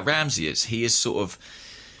interesting thing about Ramsey is he is sort of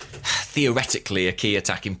theoretically a key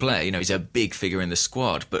attacking player. He's a big figure in the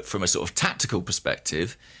squad, but from a sort of tactical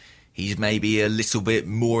perspective, he's maybe a little bit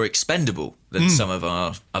more expendable than some of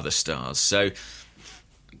our other stars. So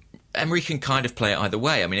Emery can kind of play it either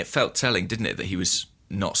way. I mean, it felt telling, didn't it, that he was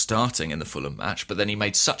not starting in the Fulham match, but then he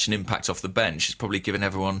made such an impact off the bench. It's probably given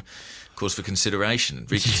everyone cause for reconsideration,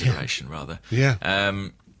 rather. Yeah.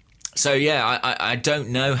 So, I don't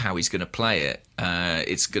know how he's going to play it.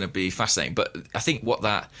 It's going to be fascinating. But I think what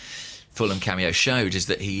that Fulham cameo showed is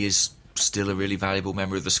that he is still a really valuable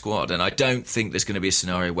member of the squad. And I don't think there's going to be a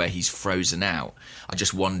scenario where he's frozen out. I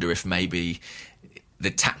just wonder if maybe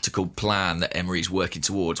the tactical plan that Emery's working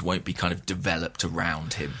towards won't be kind of developed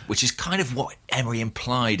around him, which is kind of what Emery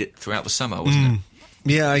implied throughout the summer, wasn't it?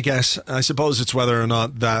 Yeah, I guess. I suppose it's whether or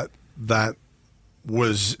not that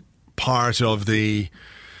was part of the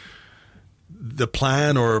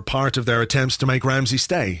plan or part of their attempts to make Ramsey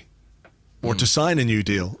stay or to sign a new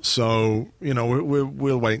deal. So,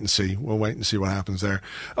 we'll wait and see. We'll wait and see what happens there.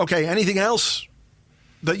 Okay, anything else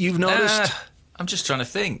that you've noticed? I'm just trying to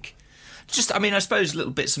think. I suppose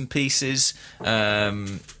little bits and pieces.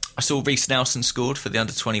 I saw Reece Nelson scored for the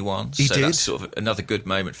under-21s. He did. That's sort of another good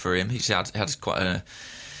moment for him. He's had quite a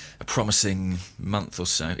promising month or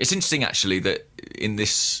so. It's interesting, actually, that in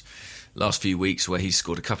this last few weeks where he's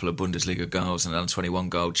scored a couple of Bundesliga goals and an under-21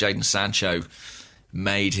 goal, Jadon Sancho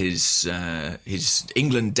made his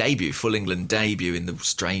England debut, full England debut in the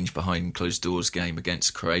strange behind closed doors game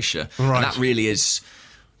against Croatia. Right. And that really is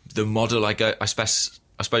the model I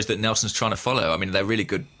suppose that Nelson's trying to follow. I mean, they're really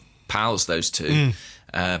good pals, those two,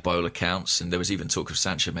 by all accounts. And there was even talk of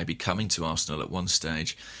Sancho maybe coming to Arsenal at one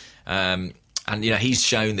stage. And he's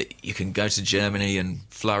shown that you can go to Germany and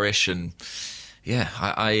flourish. And yeah,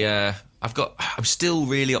 I'm still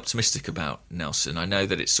really optimistic about Nelson. I know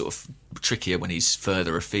that it's sort of trickier when he's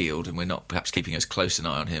further afield and we're not perhaps keeping as close an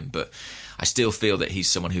eye on him, but I still feel that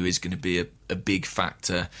he's someone who is going to be a big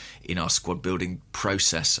factor in our squad building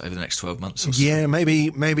process over the next 12 months or so. Yeah, maybe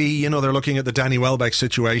they're looking at the Danny Welbeck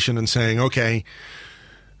situation and saying, okay,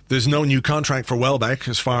 there's no new contract for Welbeck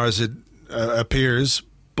as far as it appears,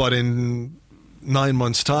 but in 9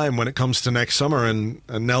 months' time, when it comes to next summer and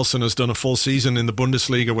Nelson has done a full season in the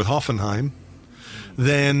Bundesliga with Hoffenheim,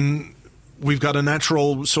 then we've got a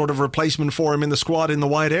natural sort of replacement for him in the squad in the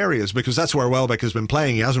wide areas, because that's where Welbeck has been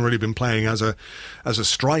playing. He hasn't really been playing as a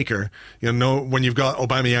striker. When you've got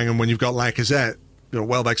Aubameyang and when you've got Lacazette,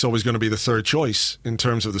 Welbeck's always going to be the third choice in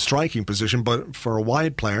terms of the striking position, but for a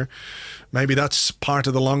wide player, maybe that's part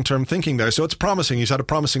of the long-term thinking there. So it's promising. He's had a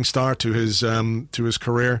promising start to his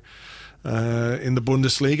career in the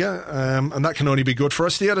Bundesliga, and that can only be good for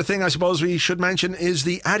us. The other thing I suppose we should mention is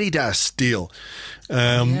the Adidas deal.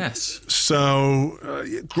 Yes. So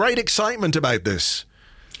great excitement about this.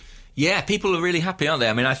 Yeah, people are really happy, aren't they?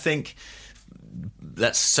 I mean, I think,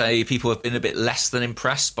 let's say, people have been a bit less than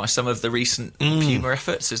impressed by some of the recent Puma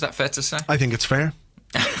efforts. Is that fair to say? I think it's fair.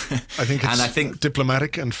 I think it's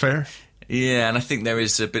diplomatic and fair. Yeah, and I think there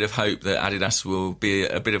is a bit of hope that Adidas will be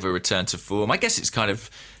a bit of a return to form. I guess it's kind of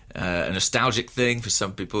a nostalgic thing for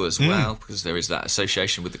some people as well, because there is that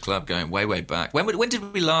association with the club going way, way back. When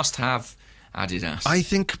did we last have Adidas? I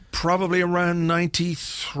think probably around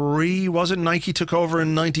 93, was it? Nike took over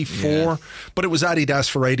in 94, yeah. But it was Adidas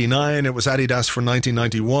for 89, it was Adidas for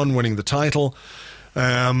 1991, winning the title.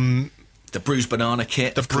 The bruised banana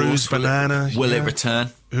kit. The bruised banana. Will it return?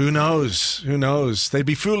 Who knows? They'd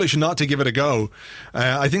be foolish not to give it a go.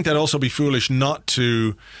 I think they'd also be foolish not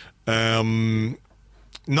to go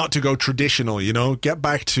traditional, get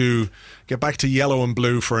back to yellow and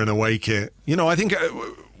blue for an away kit. I think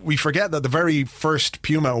we forget that the very first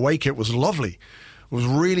Puma away kit was lovely. It was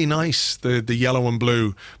really nice, the yellow and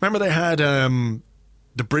blue. Remember they had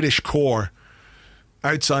the British Corps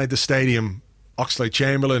outside the stadium,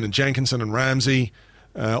 Oxlade-Chamberlain and Jenkinson and Ramsey,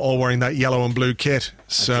 all wearing that yellow and blue kit.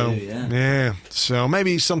 So yeah, so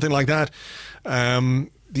maybe something like that.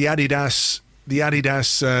 The Adidas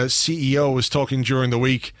CEO was talking during the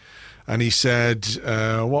week, and he said,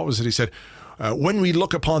 what was it? He said, When we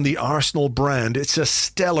look upon the Arsenal brand, it's a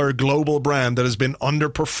stellar global brand that has been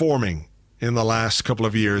underperforming in the last couple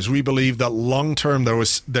of years. We believe that long term there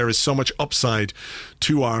is so much upside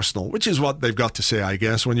to Arsenal, which is what they've got to say, I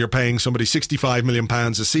guess, when you're paying somebody £65 million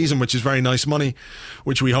a season, which is very nice money,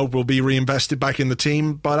 which we hope will be reinvested back in the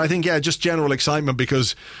team. But I think, just general excitement,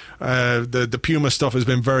 because the Puma stuff has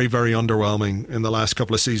been very, very underwhelming in the last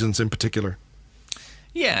couple of seasons in particular.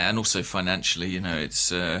 Yeah, and also financially,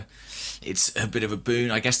 it's a bit of a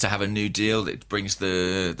boon, I guess, to have a new deal. It brings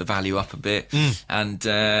the value up a bit. And,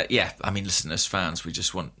 listen, as fans, we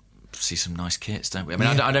just want to see some nice kits, don't we? I mean,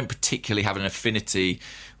 I don't particularly have an affinity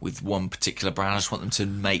with one particular brand. I just want them to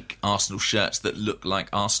make Arsenal shirts that look like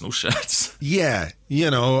Arsenal shirts. Yeah,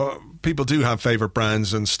 people do have favourite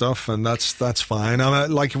brands and stuff, and that's fine.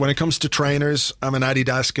 Like, when it comes to trainers, I'm an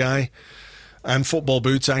Adidas guy. And football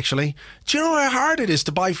boots, actually. Do you know how hard it is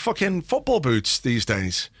to buy fucking football boots these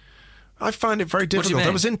days? I find it very difficult.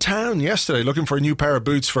 I was in town yesterday looking for a new pair of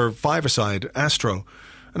boots for five-a-side Astro,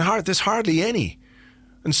 and there's hardly any.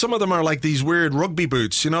 And some of them are like these weird rugby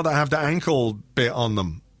boots, that have the ankle bit on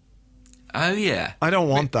them. Oh, yeah. I don't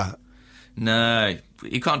want that. No,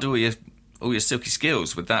 you can't do all your silky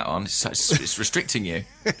skills with that on. It's restricting you.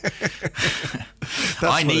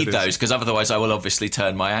 I need those, because otherwise I will obviously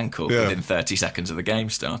turn my ankle within 30 seconds of the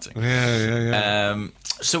game starting. Yeah.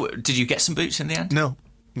 So did you get some boots in the end? No.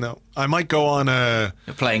 I might go on...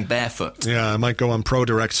 You're playing barefoot. Yeah, I might go on Pro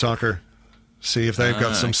Direct Soccer, see if they've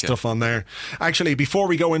got some stuff on there. Actually, before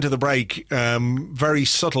we go into the break, very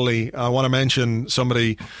subtly, I want to mention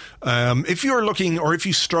somebody. If you're looking, or if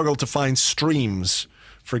you struggle to find streams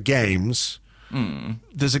for games,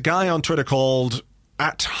 there's a guy on Twitter called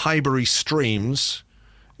 @HighburyStreams.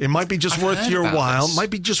 It might be just worth your while. Might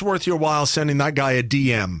be just worth your while sending that guy a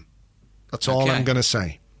DM. That's all I'm going to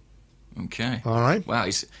say. Okay. All right. Wow,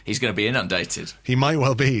 he's going to be inundated. He might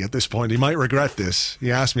well be at this point. He might regret this.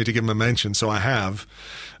 He asked me to give him a mention, so I have.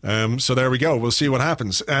 So there we go. We'll see what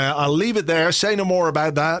happens. I'll leave it there. Say no more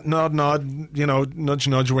about that. Nod, nod. Nudge,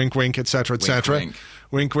 nudge. Wink, wink. Etc. Etc. Wink, wink.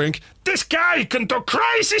 Wink, wink. This guy can do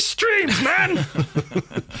crazy streams, man.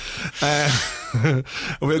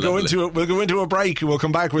 We'll go into a break. We'll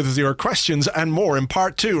come back with your questions and more in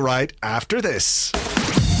part 2 right after this.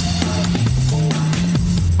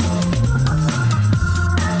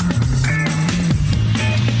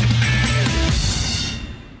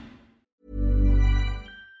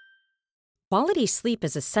 Quality sleep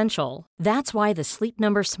is essential. That's why the Sleep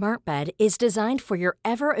Number Smart Bed is designed for your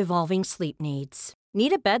ever-evolving sleep needs.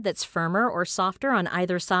 Need a bed that's firmer or softer on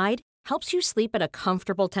either side? Helps you sleep at a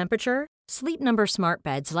comfortable temperature? Sleep Number Smart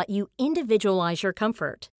Beds let you individualize your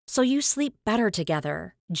comfort, so you sleep better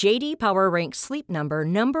together. J.D. Power ranks Sleep Number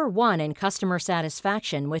number 1 in customer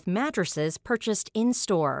satisfaction with mattresses purchased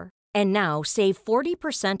in-store. And now, save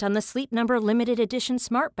 40% on the Sleep Number Limited Edition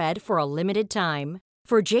Smart Bed for a limited time.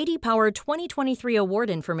 For J.D. Power 2023 award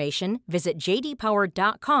information, visit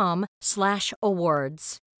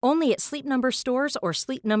jdpower.com/awards. Only at Sleep Number stores or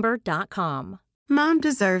sleepnumber.com. Mom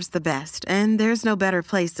deserves the best, and there's no better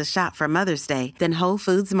place to shop for Mother's Day than Whole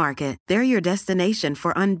Foods Market. They're your destination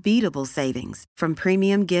for unbeatable savings, from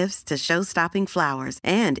premium gifts to show-stopping flowers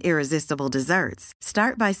and irresistible desserts.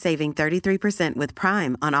 Start by saving 33% with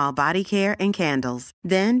Prime on all body care and candles.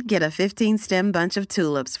 Then get a 15-stem bunch of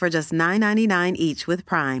tulips for just $9.99 each with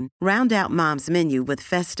Prime. Round out Mom's menu with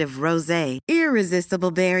festive rosé,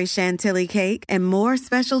 irresistible berry chantilly cake, and more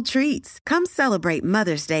special treats. Come celebrate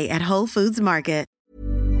Mother's Day at Whole Foods Market.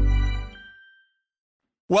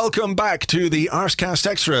 Welcome back to the Arsecast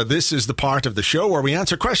Extra. This is the part of the show where we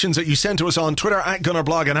answer questions that you send to us on Twitter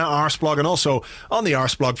 @GunnerBlog and @Arseblog, and also on the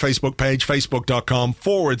Arseblog Facebook page,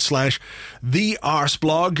 facebook.com/the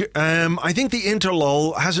Arseblog. I think the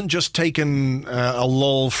interlull hasn't just taken a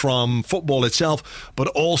lull from football itself, but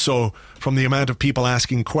also from the amount of people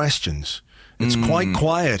asking questions. It's quite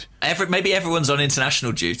quiet. Maybe everyone's on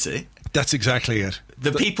international duty. That's exactly it.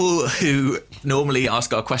 The people who normally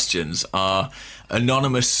ask our questions are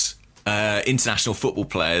anonymous international football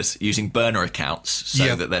players using burner accounts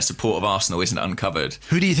so that their support of Arsenal isn't uncovered.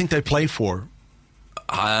 Who do you think they play for?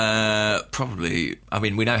 Probably. I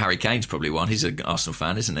mean, we know Harry Kane's probably one. He's an Arsenal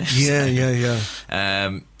fan, isn't he?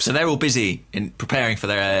 Yeah. So they're all busy in preparing for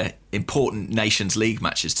their important Nations League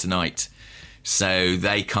matches tonight. So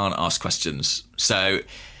they can't ask questions. So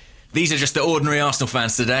these are just the ordinary Arsenal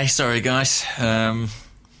fans today. Sorry, guys.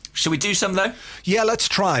 Shall we do some, though? Yeah, let's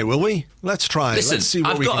try, will we? Let's try. Listen, let's see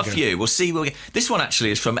what I've got a few. We'll see. This one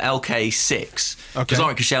actually is from LK6. Because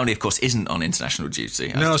Laurent Koscielny, of course, isn't on international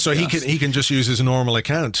duty. No, so he can just use his normal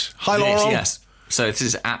account. Hi, Laurent. Yes. So this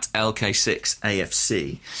is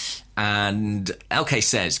 @LK6AFC. And LK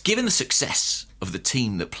says, given the success of the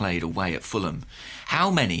team that played away at Fulham, how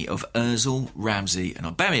many of Ozil, Ramsey and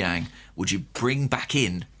Aubameyang would you bring back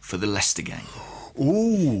in for the Leicester game?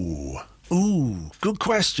 Ooh, good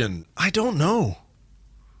question. I don't know.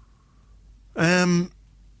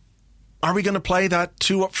 Are we going to play that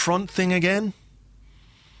 2 up front thing again?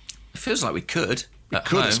 It feels like we could. We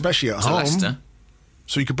could, especially at home. Leicester.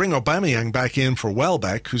 So you could bring Aubameyang back in for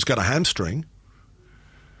Welbeck, who's got a hamstring.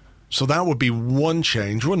 So that would be one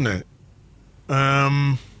change, wouldn't it?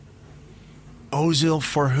 Ozil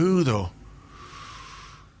for who, though?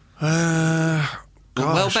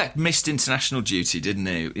 Welbeck missed international duty, didn't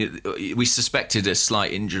he? We suspected a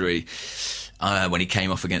slight injury when he came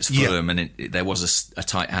off against Fulham, and there was a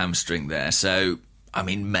tight hamstring there. So, I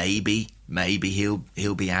mean, maybe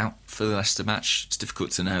he'll be out for the Leicester match. It's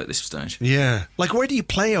difficult to know at this stage. Yeah. Like, where do you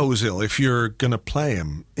play Ozil if you're going to play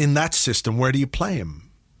him? In that system, where do you play him?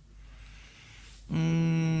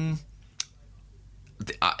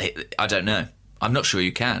 I don't know. I'm not sure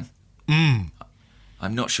you can. I'm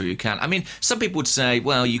not sure you can. I mean, some people would say,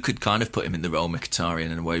 well, you could kind of put him in the role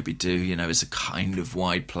Mkhitaryan and Iwobi do, you know, as a kind of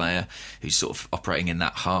wide player who's sort of operating in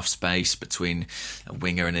that half space between a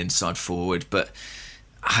winger and inside forward. But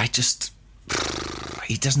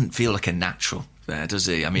he doesn't feel like a natural there, does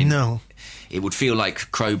he? I mean, no. It would feel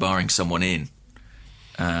like crowbarring someone in.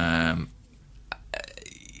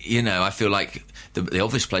 You know, I feel like the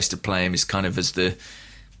obvious place to play him is kind of as the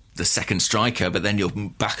second striker, but then you're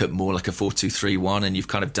back at more like a 4-2-3-1, and you've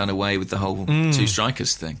kind of done away with the whole two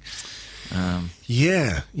strikers thing. I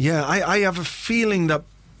have a feeling that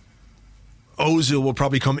Ozil will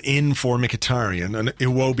probably come in for Mkhitaryan, and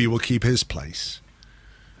Iwobi will keep his place,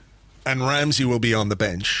 and Ramsey will be on the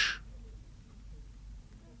bench.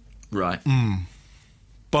 Right.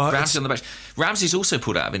 But Ramsey on the bench. Ramsey's also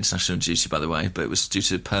pulled out of international duty, by the way, but it was due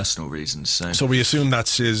to personal reasons. So we assume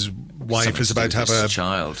that's his wife is about to have a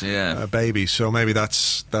child, a baby. So maybe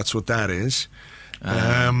that's what that is.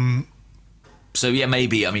 So yeah,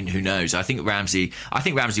 maybe. I mean, who knows? I think Ramsey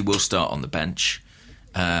will start on the bench.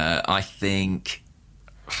 I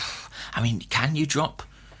mean, can you drop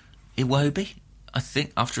Iwobi? I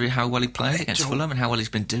think after how well he played against Fulham and how well he's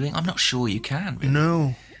been doing, I'm not sure you can. Really.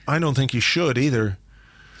 No, I don't think you should either.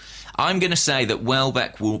 I'm going to say that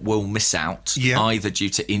Welbeck will miss out, either due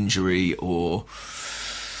to injury or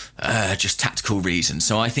just tactical reasons.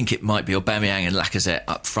 So I think it might be Aubameyang and Lacazette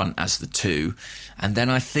up front as the two. And then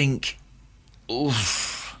I think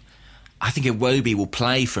Iwobi will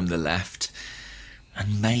play from the left,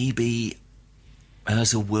 and maybe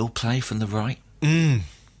Ozil will play from the right.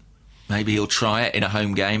 Maybe he'll try it in a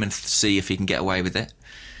home game and see if he can get away with it.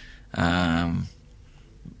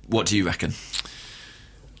 What do you reckon?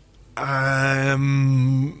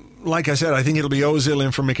 Like I said, I think it'll be Ozil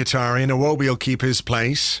in for Mkhitaryan. Iwobi will keep his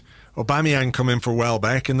place. Aubameyang come in for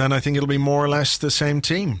Welbeck, and then I think it'll be more or less the same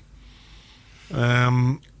team.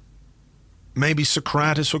 Maybe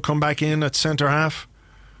Socrates will come back in at centre half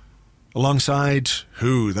alongside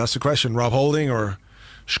who? That's the question. Rob Holding or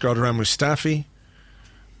Shkodran Mustafi?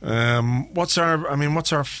 What's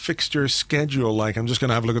our fixture schedule like? I'm just going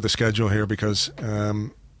to have a look at the schedule here because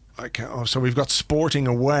so we've got Sporting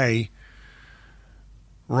away.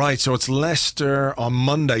 Right, so it's Leicester on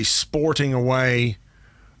Monday, Sporting away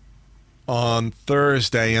on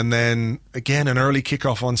Thursday, and then again an early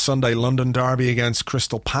kickoff on Sunday, London Derby against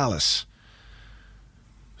Crystal Palace.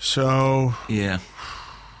 So yeah,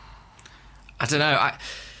 I don't know.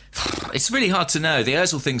 It's really hard to know. The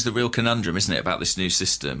Ozil thing's the real conundrum, isn't it, about this new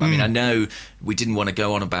system? I mean, I know we didn't want to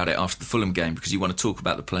go on about it after the Fulham game because you want to talk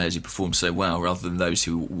about the players who performed so well rather than those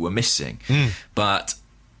who were missing. But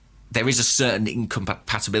there is a certain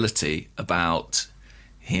incompatibility about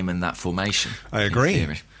him and that formation. I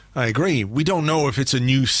agree. We don't know if it's a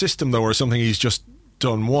new system, though, or something he's just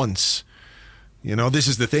done once. You know, this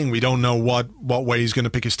is the thing. We don't know what way he's going to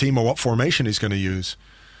pick his team or what formation he's going to use.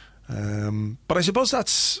 But I suppose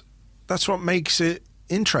that's what makes it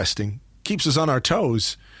interesting. Keeps us on our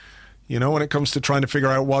toes, you know, when it comes to trying to figure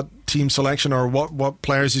out what team selection or what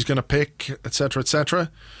players he's going to pick, etc., etc.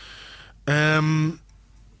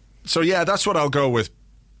 So yeah, that's what I'll go with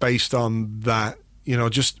based on that. You know,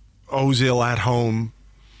 just Ozil at home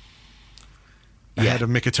ahead of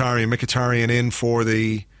Mkhitaryan in for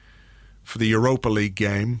the Europa League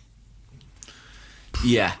game.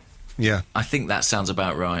 Yeah. Yeah. I think that sounds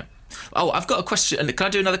about right. Oh, I've got a question. Can I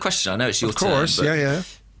do another question? I know it's your turn. Of course, yeah.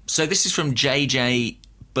 So this is from JJ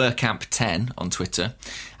Burkamp10 on Twitter.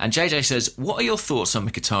 And JJ says, what are your thoughts on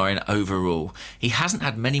Mkhitaryan overall? He hasn't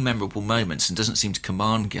had many memorable moments and doesn't seem to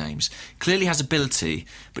command games. Clearly has ability,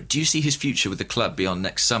 but do you see his future with the club beyond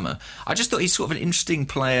next summer? I just thought he's sort of an interesting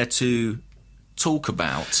player to talk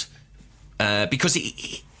about because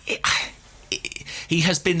he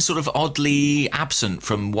has been sort of oddly absent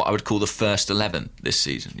from what I would call the first 11 this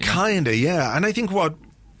season. You know? Kinda, yeah. And I think what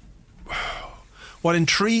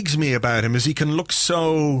intrigues me about him is he can look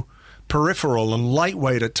so peripheral and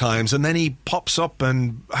lightweight at times, and then he pops up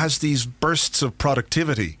and has these bursts of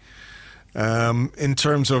productivity in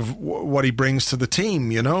terms of what he brings to the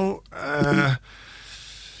team, you know?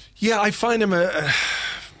 Yeah, I find him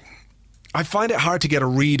I find it hard to get a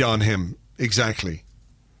read on him exactly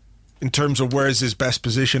in terms of where's his best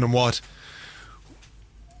position and what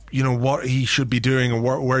he should be doing and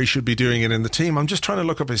where he should be doing it in the team. I'm just trying to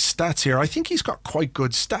look up his stats here. I think he's got quite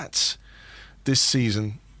good stats this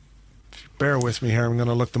season. If you bear with me here, I'm going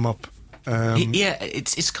to look them up.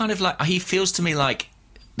 It's kind of like, he feels to me like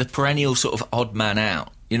the perennial sort of odd man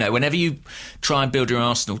out. You know, whenever you try and build your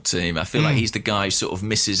Arsenal team, I feel like he's the guy who sort of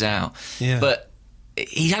misses out. Yeah. But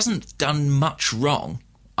he hasn't done much wrong,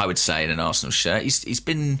 I would say, in an Arsenal shirt. He's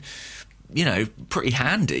been, you know, pretty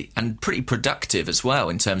handy and pretty productive as well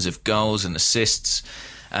in terms of goals and assists.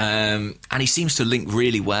 And he seems to link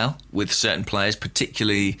really well with certain players,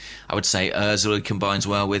 particularly, I would say, Ozil he combines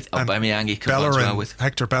well with, Aubameyang he combines well with.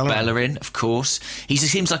 Hector Bellerin, of course. He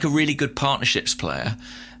seems like a really good partnerships player,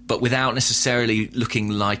 but without necessarily looking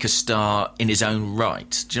like a star in his own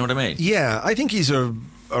right. Do you know what I mean? Yeah, I think he's a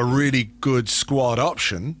really good squad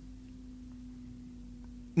option.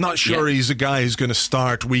 Not sure he's a guy who's going to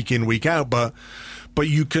start week in, week out, but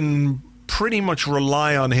you can pretty much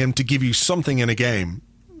rely on him to give you something in a game.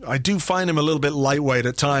 I do find him a little bit lightweight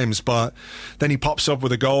at times, but then he pops up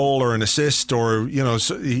with a goal or an assist, or, you know,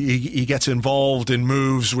 so he gets involved in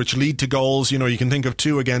moves which lead to goals. You know, you can think of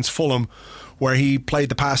 2 against Fulham where he played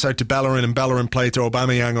the pass out to Bellerin and Bellerin played to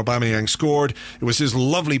Aubameyang. Aubameyang scored. It was his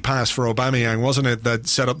lovely pass for Aubameyang, wasn't it, that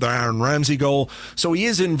set up the Aaron Ramsey goal. So he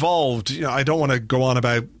is involved. You know, I don't want to go on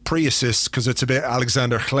about pre-assists because it's a bit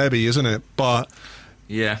Alexander Hleby, isn't it? But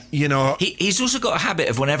yeah, you know, he's also got a habit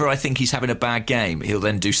of whenever I think he's having a bad game, he'll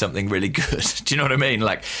then do something really good. Do you know what I mean?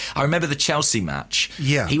 Like, I remember the Chelsea match.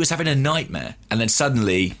 Yeah, he was having a nightmare, and then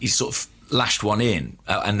suddenly he sort of lashed one in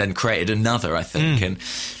and then created another, I think. And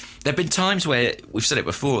there have been times where, we've said it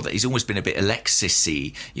before, that he's almost been a bit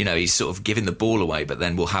Alexis-y. You know, he's sort of giving the ball away, but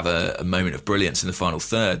then we'll have a moment of brilliance in the final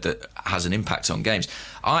third that has an impact on games.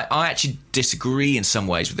 I actually disagree in some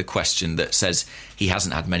ways with the question that says he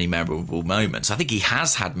hasn't had many memorable moments. I think he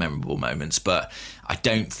has had memorable moments, but I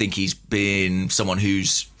don't think he's been someone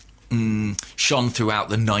who's shone throughout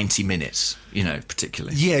the 90 minutes, you know,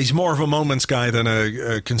 particularly. Yeah, he's more of a moments guy than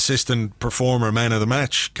a consistent performer, man of the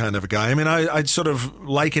match kind of a guy. I mean, I'd sort of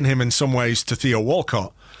liken him in some ways to Theo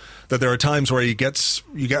Walcott, that there are times where you get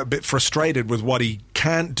a bit frustrated with what he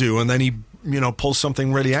can't do, and then he, you know, pulls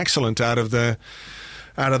something really excellent out of the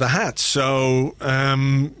hat. So,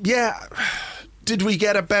 yeah, did we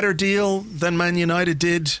get a better deal than Man United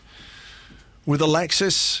did with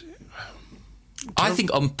Alexis? I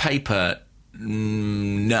think on paper,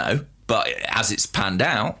 no, but as it's panned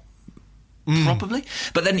out, probably.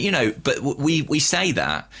 But then, you know, but we say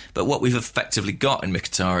that, but what we've effectively got in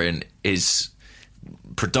Mkhitaryan is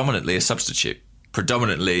predominantly a substitute.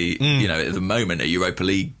 Predominantly, you know, at the moment, a Europa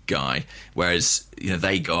League guy, whereas, you know,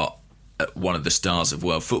 they got one of the stars of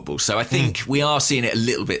world football. So I think we are seeing it a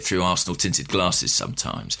little bit through Arsenal tinted glasses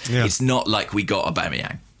sometimes. Yeah. It's not like we got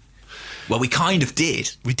Aubameyang. Well, we kind of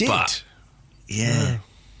did. We did. But yeah.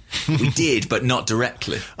 We did, but not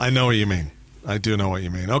directly. I know what you mean. I do know what you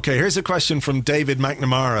mean. Okay, here's a question from David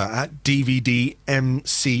McNamara at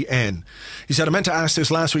DVDMCN. He said, I meant to ask this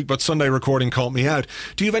last week, but Sunday recording caught me out.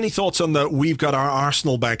 Do you have any thoughts on the "We've got our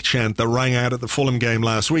Arsenal back" chant that rang out at the Fulham game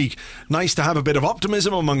last week? Nice to have a bit of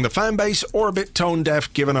optimism among the fan base, or a bit tone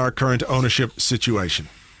deaf given our current ownership situation?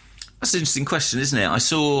 That's an interesting question, isn't it? I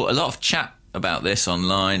saw a lot of chat about this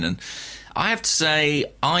online, and I have to say,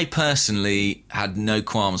 I personally had no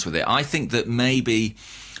qualms with it. I think that maybe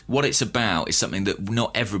what it's about is something that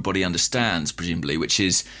not everybody understands, presumably, which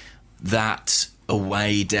is that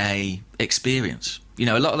away day experience. You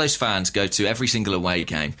know, a lot of those fans go to every single away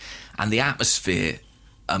game, and the atmosphere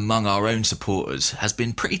among our own supporters has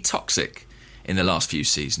been pretty toxic in the last few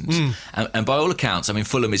seasons. And by all accounts, I mean,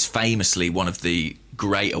 Fulham is famously one of the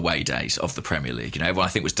great away days of the Premier League. You know, everyone I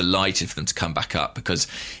think was delighted for them to come back up because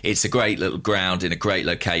it's a great little ground in a great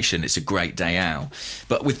location. It's a great day out.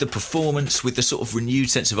 But with the performance, with the sort of renewed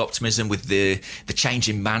sense of optimism, with the change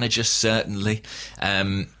in manager, certainly,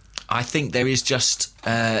 I think there is just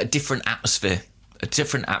a different atmosphere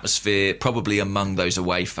probably among those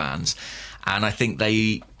away fans. And I think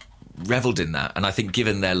they revelled in that. And I think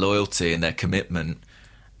given their loyalty and their commitment,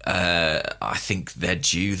 I think they're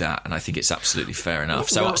due that, and I think it's absolutely fair enough.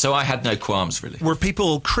 So I had no qualms, really. Were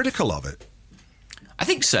people critical of it? I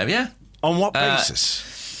think so, yeah. On what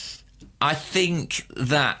basis? I think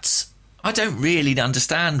that I don't really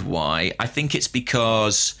understand why. I think it's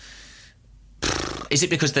because... Is it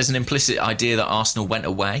because there's an implicit idea that Arsenal went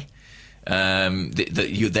away?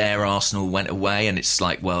 Their Arsenal went away, and it's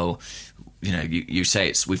like, well... You know, you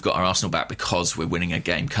say we've got our Arsenal back because we're winning a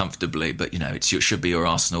game comfortably, but, you know, it should be your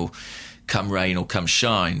Arsenal come rain or come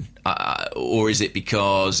shine. Or is it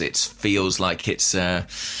because it feels like it's a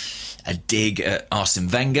dig at Arsene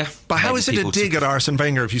Wenger? But how is it a dig at Arsene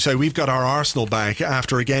Wenger if you say we've got our Arsenal back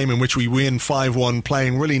after a game in which we win 5-1,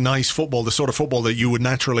 playing really nice football, the sort of football that you would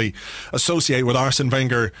naturally associate with Arsene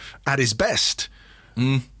Wenger at his best?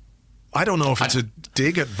 I don't know if it's a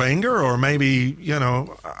dig at Wenger or maybe, you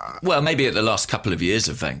know... Well, maybe at the last couple of years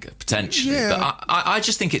of Wenger, potentially. Yeah. But I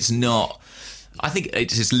just think it's not... I think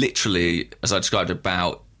it is literally, as I described,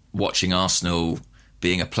 about watching Arsenal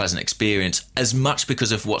being a pleasant experience, as much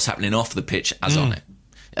because of what's happening off the pitch as on it.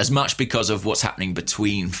 As much because of what's happening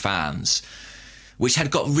between fans, which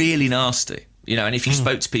had got really nasty. You know, and if you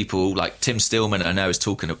spoke to people like Tim Stillman, I know has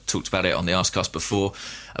talked about it on the Arsecast before,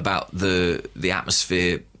 about the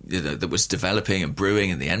atmosphere that was developing and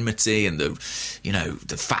brewing, and the enmity and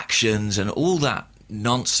the factions and all that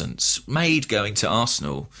nonsense made going to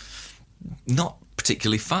Arsenal not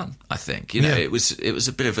particularly fun. I think it was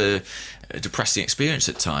a bit of a depressing experience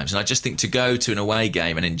at times, and I just think to go to an away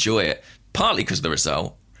game and enjoy it, partly because of the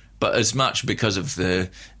result, but as much because of the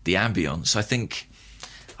ambience. I think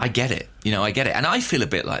I get it. I get it, and I feel a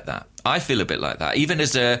bit like that. Even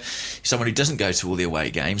as someone who doesn't go to all the away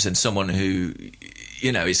games and someone who,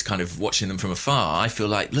 is kind of watching them from afar, I feel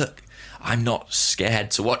like, look, I'm not scared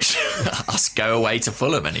to watch us go away to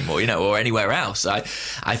Fulham anymore, or anywhere else. I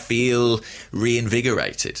feel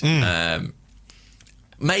reinvigorated.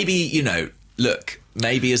 Maybe,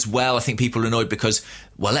 maybe as well, I think people are annoyed because,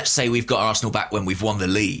 well, let's say we've got Arsenal back when we've won the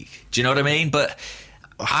league. Do you know what I mean? But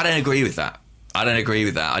I don't agree with that.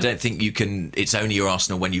 I don't think you can... It's only your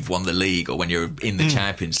Arsenal when you've won the league or when you're in the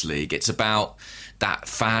Champions League. It's about that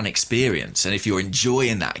fan experience. And if you're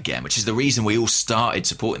enjoying that again, which is the reason we all started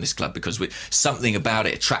supporting this club, because something about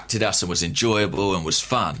it attracted us and was enjoyable and was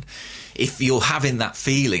fun. If you're having that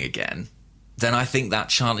feeling again, then I think that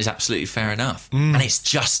chant is absolutely fair enough. And it's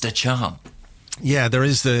just a chant. Yeah, there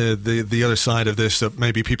is the other side of this, that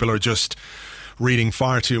maybe people are just reading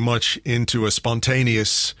far too much into a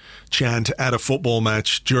spontaneous chant at a football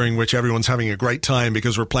match during which everyone's having a great time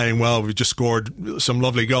because we're playing well, we've just scored some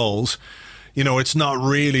lovely goals. It's not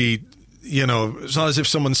really, it's not as if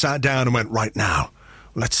someone sat down and went, right now,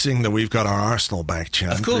 let's sing that we've got our Arsenal back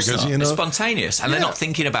chant. Of course not. It's spontaneous. And they're not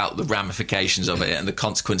thinking about the ramifications of it and the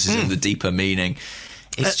consequences and the deeper meaning.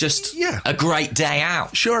 It's just a great day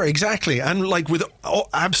out. Sure, exactly. And with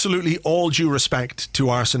absolutely all due respect to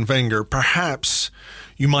Arsene Wenger, perhaps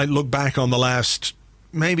you might look back on the last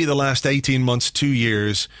 18 months, 2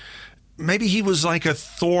 years, maybe he was like a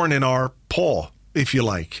thorn in our paw, if you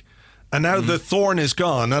like. And now the thorn is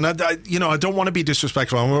gone. And, I don't want to be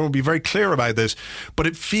disrespectful. I want to be very clear about this. But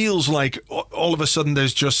it feels like all of a sudden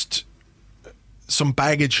there's just... some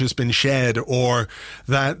baggage has been shed, or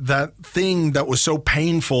that thing that was so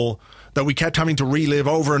painful that we kept having to relive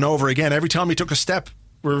over and over again. Every time we took a step,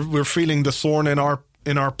 we're feeling the thorn in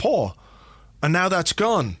our paw, and now that's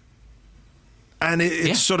gone, and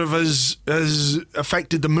it sort of has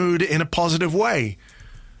affected the mood in a positive way.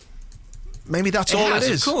 Maybe that's all it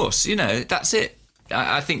is. Of course, that's it.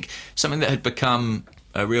 I think something that had become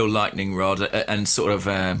a real lightning rod and sort of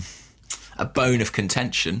a bone of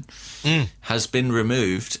contention has been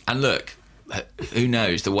removed. And look, who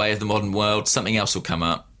knows, the way of the modern world, something else will come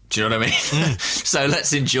up. Do you know what I mean? So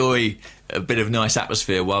let's enjoy a bit of nice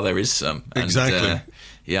atmosphere while there is some. Exactly.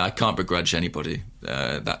 And, I can't begrudge anybody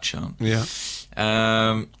that chant. Yeah.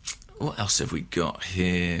 What else have we got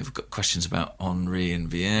here? We've got questions about Henry and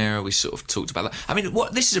Vieira. We sort of talked about that. I mean,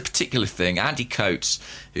 this is a particular thing. Andy Coates,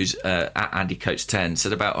 who's at Andy Coates 10,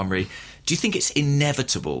 said about Henry, do you think it's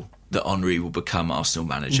inevitable that Henry will become Arsenal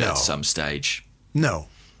manager at some stage? No.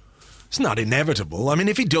 It's not inevitable. I mean,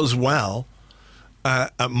 if he does well,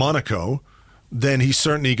 at Monaco, then he's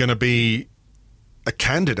certainly going to be a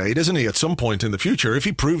candidate, isn't he, at some point in the future? If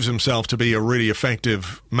he proves himself to be a really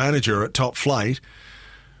effective manager at top flight,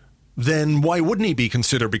 then why wouldn't he be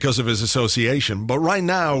considered because of his association? But right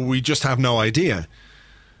now, we just have no idea.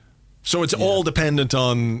 So it's all dependent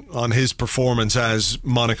on his performance as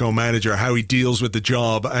Monaco manager, how he deals with the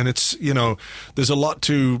job. And it's, there's a lot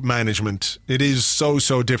to management. It is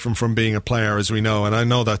so different from being a player, as we know. And I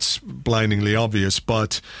know that's blindingly obvious,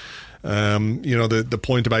 but, the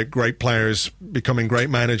point about great players becoming great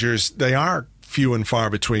managers, they are few and far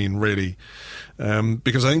between, really.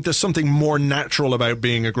 Because I think there's something more natural about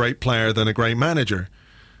being a great player than a great manager.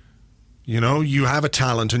 You have a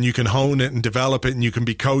talent and you can hone it and develop it, and you can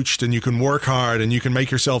be coached and you can work hard and you can make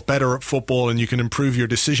yourself better at football and you can improve your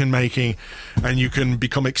decision making and you can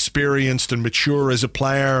become experienced and mature as a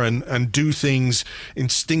player and do things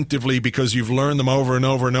instinctively because you've learned them over and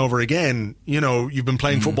over and over again. You've been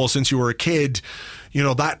playing football since you were a kid.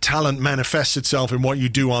 That talent manifests itself in what you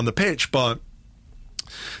do on the pitch, but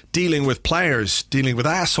dealing with players, dealing with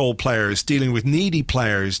asshole players, dealing with needy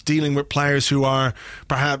players, dealing with players who are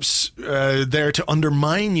perhaps there to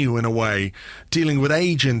undermine you in a way, dealing with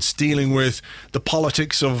agents, dealing with the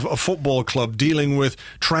politics of a football club, dealing with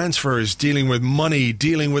transfers, dealing with money,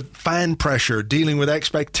 dealing with fan pressure, dealing with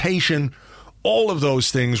expectation. All of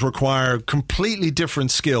those things require completely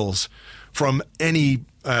different skills from any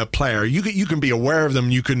player. You can be aware of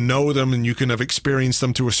them, you can know them, and you can have experienced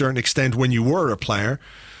them to a certain extent when you were a player.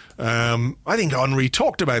 I think Henry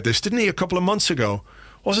talked about this, didn't he, a couple of months ago?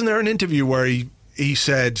 Wasn't there an interview where he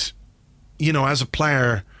said, as a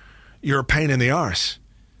player, you're a pain in the arse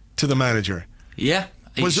to the manager? Yeah.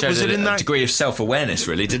 Was it in that degree of self-awareness,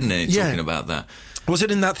 really, didn't he, talking about that? Was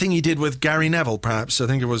it in that thing he did with Gary Neville, perhaps? I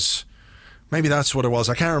think it was... Maybe that's what it was.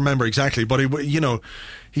 I can't remember exactly. But,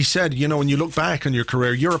 he said, when you look back on your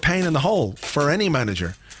career, you're a pain in the hole for any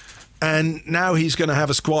manager. And now he's going to have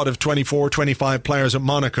a squad of 24, 25 players at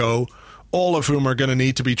Monaco, all of whom are going to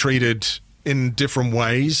need to be treated in different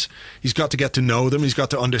ways. He's got to get to know them. He's got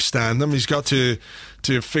to understand them. He's got to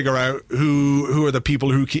figure out who are the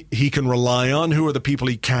people who he can rely on, who are the people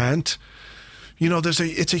he can't.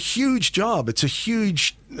 It's a huge job. It's a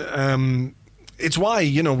huge... It's why,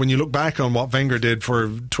 when you look back on what Wenger did for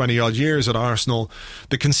 20-odd years at Arsenal,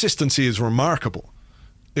 the consistency is remarkable.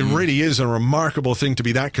 It really is a remarkable thing to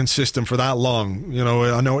be that consistent for that long.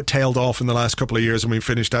 I know it tailed off in the last couple of years and we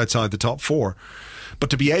finished outside the top four. But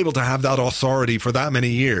to be able to have that authority for that many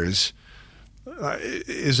years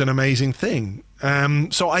is an amazing thing.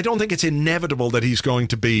 So I don't think it's inevitable that he's going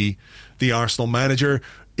to be the Arsenal manager.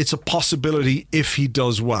 It's a possibility if he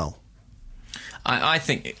does well. I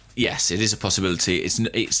think, yes, it is a possibility.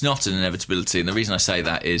 It's not an inevitability. And the reason I say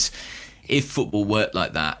that is if football worked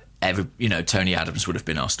like that, Tony Adams would have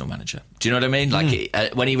been Arsenal manager. Do you know what I mean?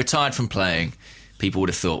 Like when he retired from playing, people would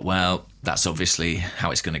have thought, well, that's obviously how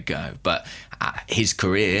it's going to go. But his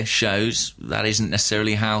career shows that isn't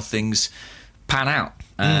necessarily how things pan out.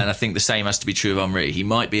 And I think the same has to be true of Henry. He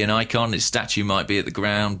might be an icon. His statue might be at the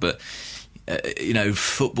ground. But,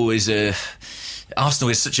 football is Arsenal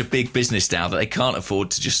is such a big business now that they can't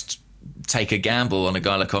afford to just take a gamble on a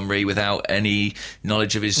guy like Henry without any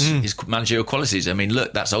knowledge of his managerial qualities. I mean,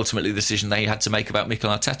 look, that's ultimately the decision they had to make about Mikel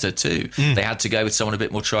Arteta too. They had to go with someone a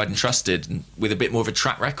bit more tried and trusted and with a bit more of a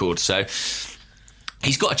track record. So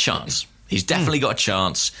he's got a chance. He's definitely got a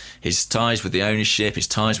chance. His ties with the ownership, his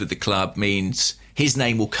ties with the club means his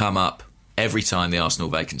name will come up every time the Arsenal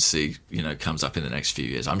vacancy, comes up in the next few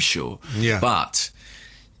years, I'm sure. Yeah. But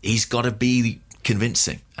he's got to be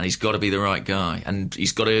convincing and he's got to be the right guy and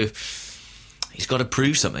he's got to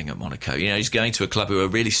prove something at Monaco. He's going to a club who are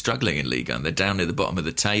really struggling in Ligue 1. They're down near the bottom of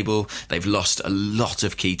the table. They've lost a lot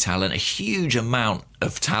of key talent, a huge amount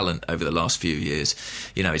of talent over the last few years.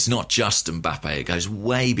 It's not just Mbappe. It goes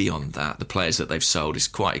way beyond that. The players that they've sold is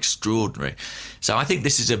quite extraordinary. So I think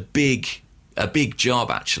this is a big job,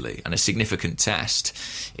 actually, and a significant test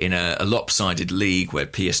in a lopsided league where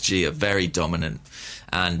PSG are very dominant.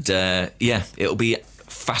 And, it'll be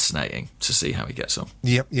fascinating to see how he gets on.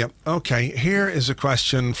 Yep. Okay, here is a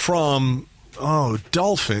question from,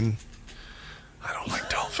 Dolphin. I don't like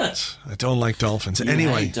dolphins. You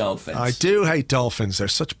anyway, hate dolphins. I do hate dolphins. They're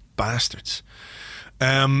such bastards.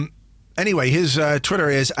 Anyway, his Twitter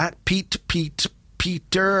is @PetePeter.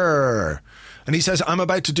 And he says, I'm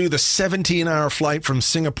about to do the 17-hour flight from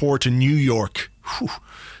Singapore to New York. Whew.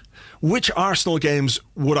 Which Arsenal games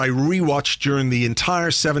would I rewatch during the entire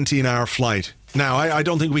 17-hour flight? Now, I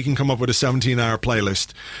don't think we can come up with a 17-hour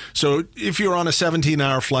playlist. So if you're on a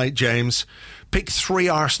 17-hour flight, James, pick 3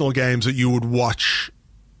 Arsenal games that you would watch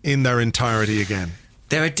in their entirety again?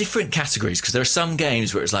 There are different categories, because there are some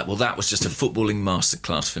games where it's like, well, that was just a footballing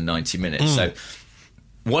masterclass for 90 minutes. So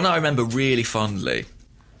one I remember really fondly,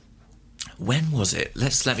 when was it?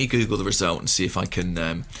 Let me Google the result and see if I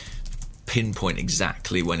can pinpoint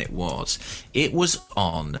exactly when it was. It was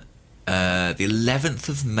on the 11th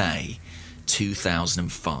of May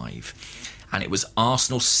 2005, and it was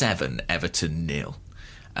Arsenal 7, Everton 0.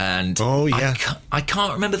 And I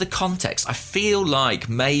can't remember the context. I feel like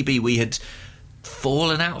maybe we had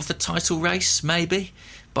fallen out of the title race, maybe,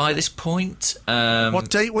 by this point. What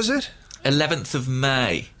date was it? 11th of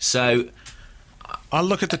May. So I'll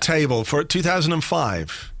look at the table for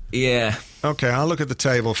 2005. Yeah. Okay, I'll look at the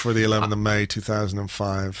table for the 11th of May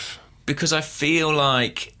 2005. Because I feel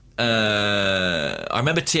like I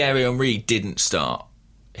remember Thierry Henry didn't start.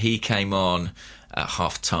 He came on at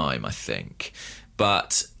half-time, I think.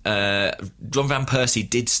 But Ron Van Persie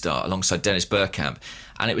did start alongside Dennis Bergkamp.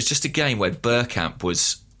 And it was just a game where Bergkamp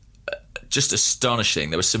was just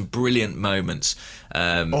astonishing. There were some brilliant moments.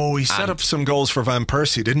 He set up some goals for Van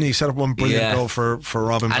Persie, didn't he? He set up one brilliant goal for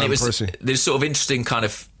Robin Van Persie. There's sort of interesting kind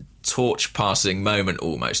of torch passing moment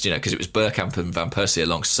almost, because it was Bergkamp and Van Persie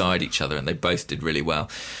alongside each other, and they both did really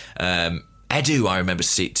well. Edu, I remember,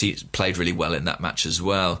 played really well in that match as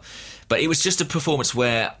well. But it was just a performance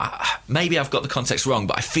where maybe I've got the context wrong,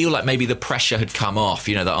 but I feel like maybe the pressure had come off,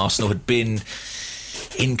 that Arsenal had been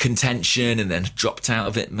in contention and then dropped out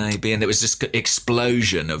of it maybe, and there was this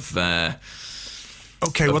explosion of that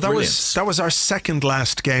was our second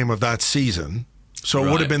last game of that season, so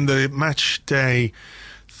it would have been the match day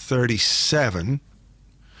 37,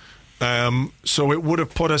 so it would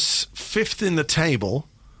have put us 5th in the table.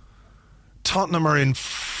 Tottenham are in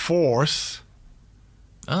 4th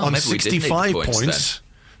on 65 points.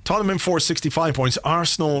 Tottenham in 4th, 65 points.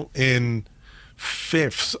 Arsenal in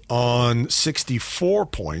 5th on 64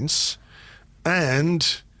 points,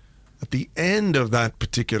 and at the end of that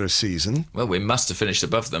particular season, well, we must have finished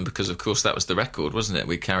above them, because of course that was the record, wasn't it?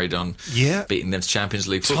 We carried on beating them to Champions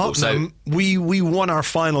League football. Tottenham, we won our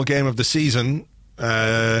final game of the season.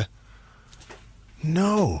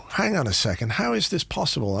 No, hang on a second. How is this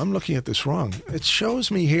possible? I'm looking at this wrong. It shows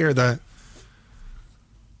me here that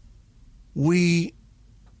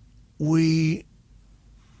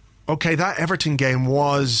that Everton game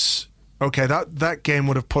was... Okay, that game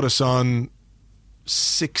would have put us on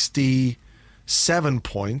 67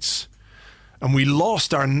 points, and we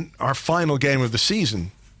lost our final game of the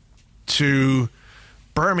season to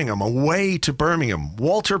Birmingham, away to Birmingham.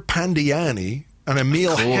 Walter Pandiani and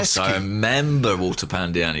Emil Heskey. I remember Walter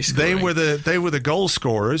Pandiani scoring. They were the goal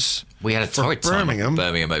scorers. We had a torrid time at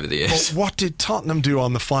Birmingham over the years. But what did Tottenham do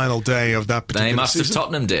on the final day of that particular season? They must have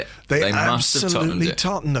Tottenhamed it. They must have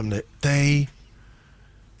Tottenhamed it.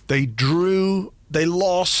 They drew. They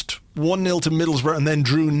lost 1-0 to Middlesbrough and then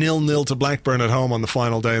drew 0-0 to Blackburn at home on the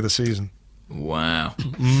final day of the season. Wow.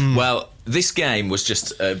 Well, this game was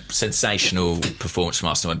just a sensational performance from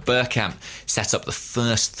Arsenal, and Bergkamp set up the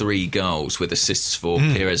first 3 goals with assists for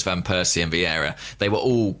Pires, Van Persie and Vieira. They were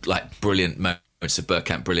all like brilliant moments of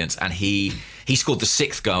Bergkamp brilliance, and he scored the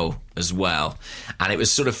 6th goal as well. And it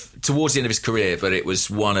was sort of towards the end of his career, but it was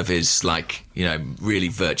one of his really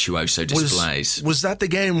virtuoso displays. Was that the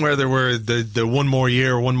game where there were the one more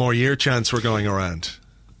year chants were going around?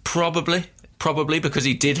 Probably, because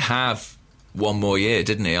he did have one more year,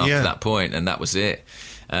 didn't he, after that point, and that was it.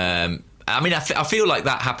 I feel like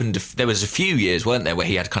that happened. There was a few years, weren't there, where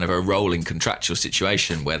he had kind of a rolling contractual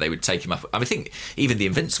situation where they would take him up. I think even the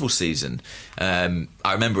Invincible season, I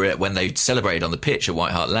remember it when they celebrated on the pitch at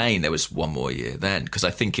White Hart Lane, there was one more year then, because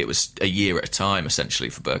I think it was a year at a time, essentially,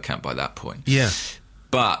 for Bergkamp by that point. Yeah.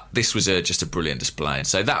 But this was just a brilliant display. And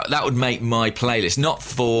so that would make my playlist, not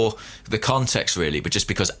for the context really, but just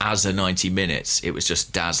because as a 90 minutes, it was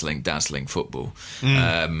just dazzling football.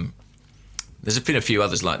 There's been a few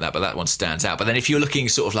others like that, but that one stands out. But then if you're looking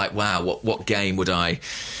sort of like, wow, what game would I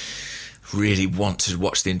really want to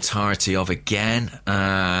watch the entirety of again?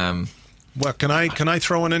 Well, can I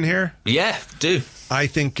throw one in here? Yeah, do. I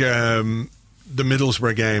think the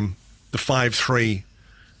Middlesbrough game, the 5-3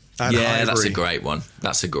 at Highbury, that's a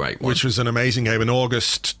great one. Which was an amazing game in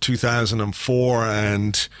August 2004,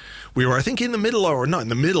 and we were, I think, in the middle, or not in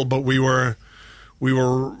the middle, but we were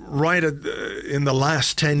right in the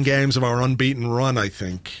last 10 games of our unbeaten run, I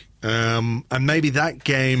think. And maybe that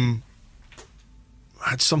game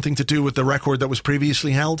had something to do with the record that was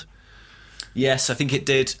previously held. Yes, I think it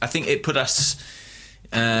did. I think it put us...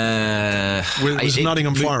 it was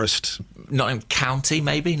Nottingham Forest. Nottingham County,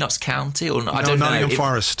 maybe? Notts County? I don't know. Nottingham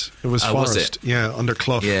Forest. It was Forest. Was it? Yeah, under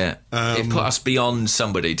Clough. Yeah. It put us beyond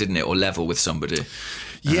somebody, didn't it? Or level with somebody.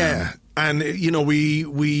 Yeah, and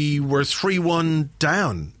we were 3-1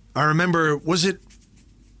 down. I remember, was it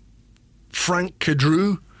Frank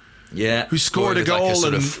Cadrew? Yeah, who scored a goal, like a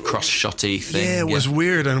sort and of cross-shotty thing. Yeah, it was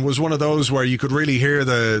weird, and it was one of those where you could really hear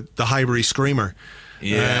the Highbury screamer.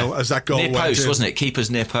 Yeah, as that goal near went post, in. wasn't it? Keeper's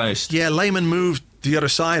near post. Yeah, Lehmann moved the other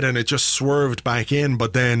side, and it just swerved back in.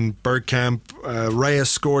 But then Bergkamp, Reyes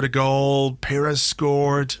scored a goal. Pires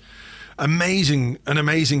scored. An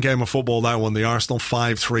amazing game of football, that one. The Arsenal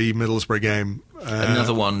 5-3 Middlesbrough game.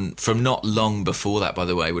 Another one from not long before that, by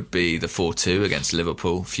the way, would be the 4-2 against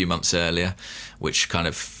Liverpool a few months earlier, which kind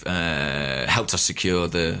of helped us secure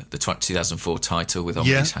the 2004 title with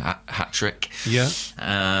Omri's hat-trick. Yeah.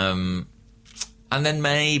 And then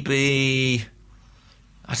maybe,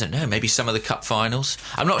 I don't know, maybe some of the cup finals.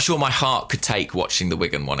 I'm not sure my heart could take watching the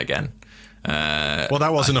Wigan one again. Well,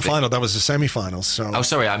 that wasn't a final, that was a semi-final. So. Oh,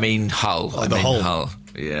 sorry, I mean Hull. Hull.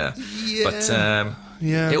 Yeah. But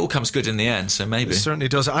it all comes good in the end, so maybe. It certainly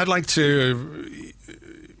does. I'd like to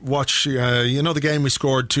watch, the game we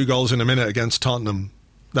scored 2 goals in a minute against Tottenham.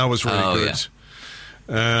 That was really good.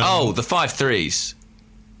 Yeah. The 5-3s.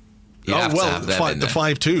 You'd have to have them in there. The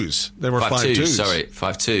 5-2s. They were 5-2s. Sorry,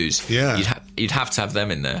 5-2s. Yeah. You'd have to have them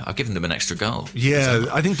in there. I've given them an extra goal. Yeah,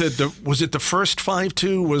 I think that was it the first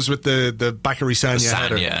 5-2 was with the Bakary Sagna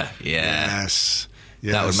header. Yeah. Yes.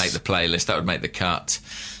 That would make the playlist. That would make the cut.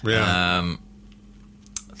 Yeah.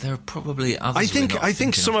 There are probably others. I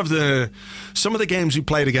think some of the games we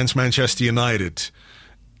played against Manchester United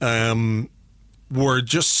were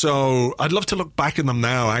just so. I'd love to look back in them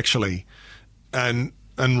now, actually, and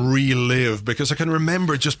relive, because I can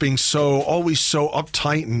remember just being always so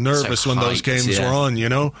uptight and nervous when those games were on.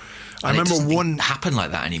 I remember one happen like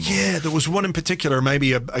that anymore. Yeah, there was one in particular,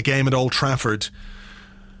 maybe a game at Old Trafford,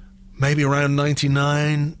 maybe around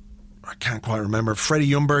 99. I can't quite remember. Freddie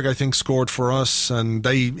Ljungberg, I think, scored for us, and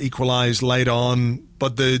they equalised late on.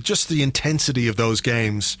 But just the intensity of those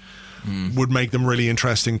games would make them really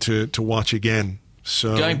interesting to watch again.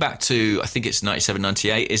 So going back to, I think it's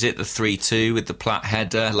 97-98, is it the 3-2 with the Platt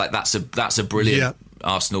header? Like that's a brilliant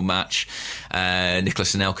Arsenal match.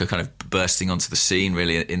 Nicolas Anelka kind of bursting onto the scene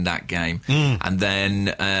really in that game, and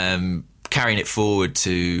then carrying it forward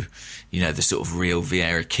to the sort of real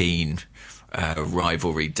Vieira Keane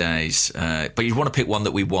rivalry days. But you'd want to pick one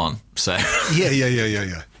that we won. So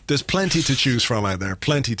yeah. There's plenty to choose from out there.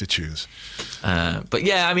 Plenty to choose. But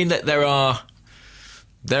yeah, I mean there are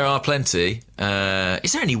plenty.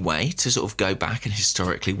 Is there any way to sort of go back and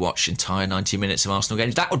historically watch entire 90 minutes of Arsenal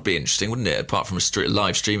games? That would be interesting, wouldn't it? Apart from a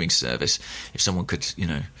live streaming service, if someone could,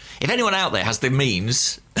 if anyone out there has the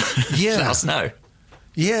means, let us know.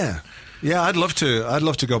 Yeah, I'd love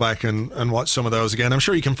to go back and watch some of those again. I'm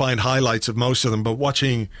sure you can find highlights of most of them, but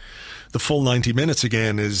watching the full 90 minutes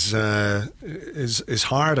again is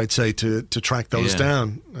hard, I'd say, to track those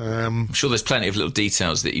down. I'm sure there's plenty of little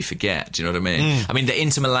details that you forget. Do you know what I mean? I mean, the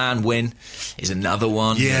Inter Milan win is another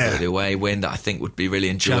one. Yeah. The away win that I think would be really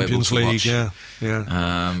enjoyable Champions to League, watch. yeah.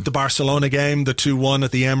 The Barcelona game, the 2-1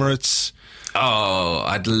 at the Emirates. Oh,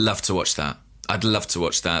 I'd love to watch that.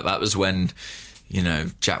 That was when,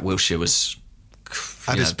 Jack Wilshere was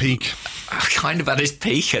at his peak. Kind of at his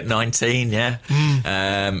peak at 19, yeah.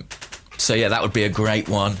 So, yeah, that would be a great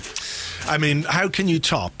one. I mean, how can you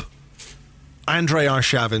top Andrei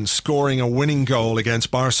Arshavin scoring a winning goal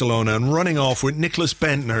against Barcelona and running off with Nicholas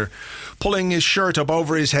Bentner pulling his shirt up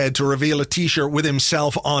over his head to reveal a T-shirt with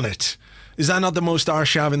himself on it? Is that not the most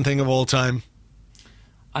Arshavin thing of all time?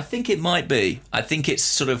 I think it might be. I think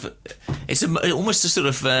it's almost a sort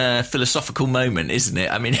of philosophical moment, isn't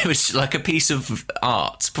it? I mean, it was like a piece of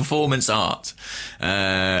art, performance art.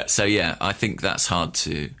 So yeah, I think that's hard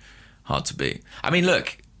to beat. I mean,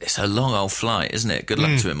 look, it's a long old flight, isn't it? Good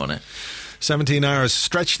luck to him on it. 17 hours.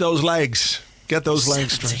 Stretch those legs. Get those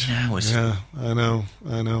legs stretched. 17 hours. Yeah, I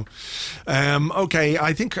know. Okay,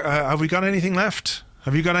 I think have we got anything left?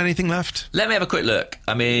 Have you got anything left? Let me have a quick look.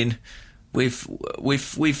 I mean, we've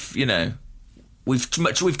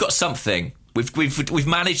got something. We've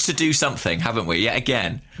managed to do something, haven't we? Yet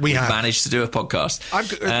again, we've managed to do a podcast.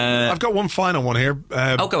 I've got one final one here.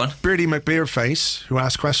 Go on. Beardy McBeardface, who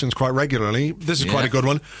asks questions quite regularly. This is quite a good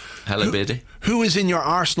one. Hello, Beardy. Who is in your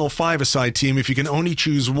Arsenal five-a-side team if you can only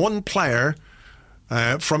choose one player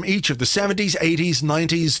from each of the 70s, 80s,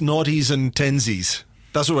 90s, noughties and tensies?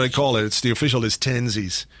 That's what I call it. It's the official is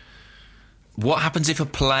tensies. What happens if a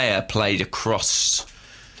player played across,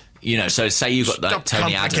 so say you've got like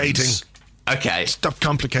Tony Adams. Okay. Stop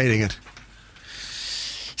complicating it.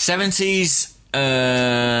 70s,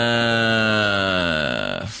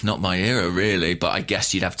 not my era really, but I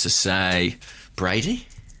guess you'd have to say Brady?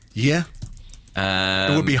 Yeah.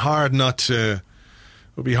 It would be hard not to. It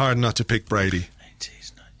would be hard not to pick Brady.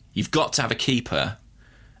 80s, 90s. You've got to have a keeper.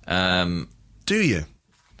 Do you?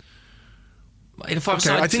 In a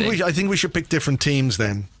five-a-side team. I think we should pick different teams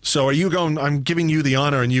then. So are you going? I'm giving you the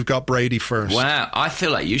honour, and you've got Brady first. Wow, I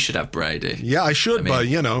feel like you should have Brady. Yeah, I should, but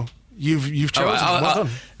you've chosen. Well done.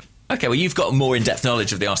 Okay, well, you've got more in-depth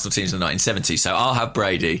knowledge of the Arsenal teams in the 1970s, so I'll have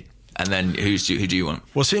Brady, and then who do you want?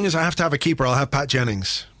 Well, seeing as I have to have a keeper, I'll have Pat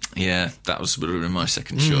Jennings. Yeah, that would have been my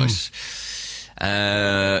second choice.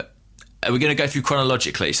 Are we going to go through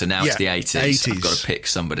chronologically? So now it's the 80s. I've got to pick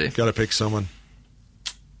somebody. Got to pick someone.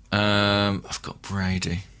 I've got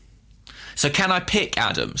Brady. So can I pick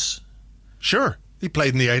Adams? Sure. He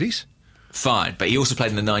played in the 80s. Fine, but he also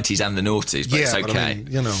played in the 90s and the noughties, but it's okay.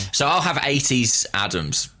 But I mean, So I'll have 80s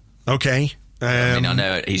Adams. Okay. I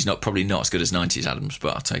know he's probably not as good as 90s Adams,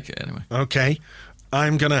 but I'll take it anyway. Okay.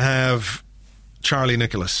 I'm going to have Charlie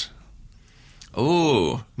Nicholas.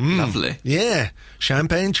 Oh, lovely. Yeah.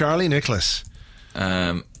 Champagne Charlie Nicholas.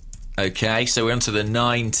 Okay, so we're on to the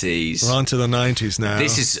 90s. We're on to the 90s now.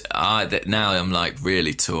 This is... now I'm like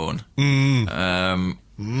really torn.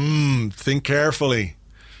 Think carefully.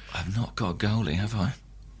 I've not got a goalie, have I?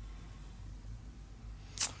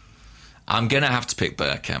 I'm going to have to pick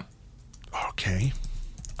Bergkamp. Okay.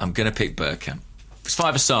 I'm going to pick Bergkamp. His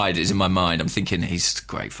five-a-side is in my mind. I'm thinking he's a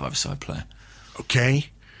great five-a-side player. Okay.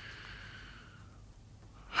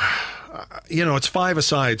 It's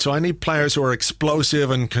five-a-side, so I need players who are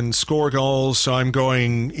explosive and can score goals, so I'm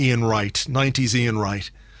going Ian Wright, 90s Ian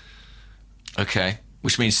Wright. Okay,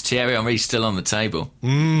 which means Thierry Henry's still on the table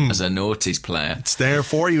as a noughties player. It's there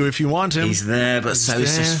for you if you want him. He's there, but so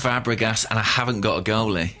is Fabregas, and I haven't got a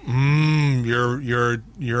goalie.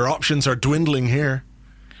 Your options are dwindling here.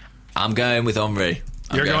 I'm going with Henry.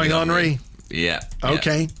 You're going Henry? Yeah.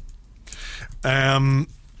 Okay.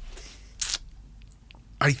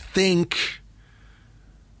 I think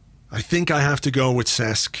I have to go with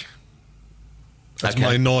Cesc as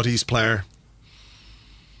my noughties player.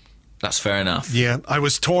 That's fair enough. Yeah, I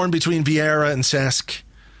was torn between Vieira and Cesc.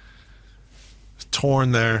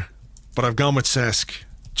 Torn there, but I've gone with Cesc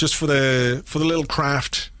just for the little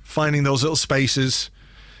craft, finding those little spaces,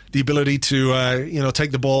 the ability to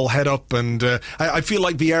take the ball head up, and I feel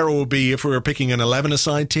like Vieira would be, if we were picking an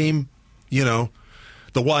 11-a-side team,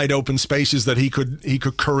 the wide open spaces that he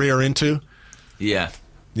could career into. Yeah.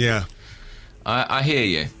 Yeah. I hear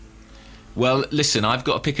you. Well, listen, I've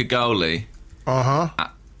got to pick a goalie. Uh-huh.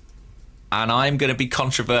 And I'm going to be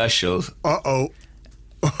controversial. Uh-oh.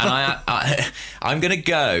 And I'm going to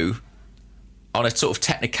go on a sort of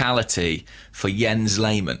technicality for Jens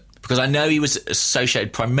Lehmann. Because I know he was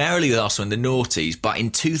associated primarily with Arsenal in the noughties, but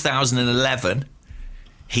in 2011...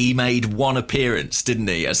 he made one appearance, didn't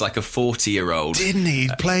he, as like a 40-year-old? Didn't he?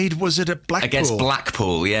 Played, was it at Blackpool? Against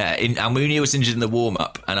Blackpool, yeah. Almunia was injured in the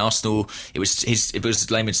warm-up, and Arsenal, it was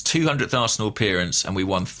Lehmann's 200th Arsenal appearance, and we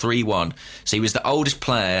won 3-1. So he was the oldest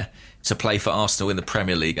player to play for Arsenal in the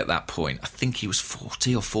Premier League at that point. I think he was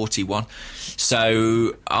 40 or 41.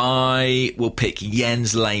 So I will pick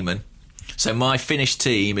Jens Lehmann. So my Finnish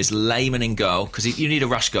team is Lehmann in goal, because you need a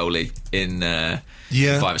rush goalie in...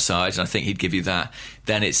 five-a-side, and I think he'd give you that.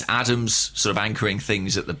 Then it's Adams sort of anchoring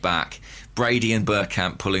things at the back, Brady and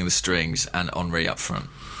Bergkamp pulling the strings, and Henry up front.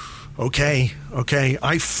 Okay.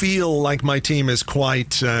 I feel like my team is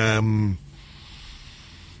quite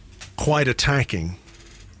attacking.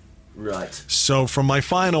 Right. So for my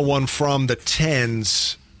final one from the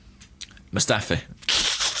 10s... Mustafi.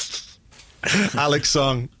 Alex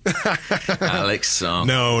Song. Alex Song.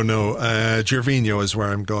 No. Gervinho is where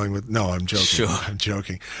I'm going with. No, I'm joking. Sure. I'm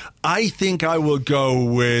joking. I think I will go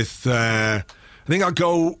with. I'll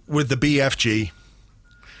go with the BFG.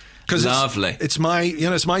 Lovely. It's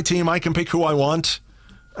my team. I can pick who I want,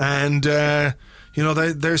 and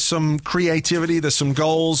there's some creativity. There's some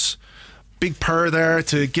goals. Big purr there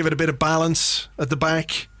to give it a bit of balance at the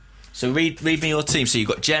back. So read me your team. So you've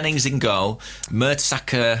got Jennings in goal,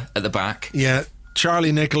 Mertesacker at the back. Yeah,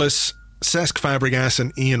 Charlie Nicholas, Cesc Fabregas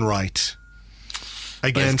and Ian Wright.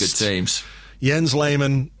 Against both good teams. Jens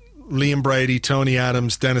Lehmann, Liam Brady, Tony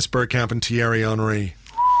Adams, Dennis Bergkamp and Thierry Henry.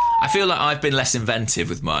 I feel like I've been less inventive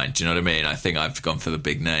with mine. Do you know what I mean? I think I've gone for the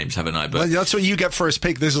big names, haven't I? But well, that's what you get first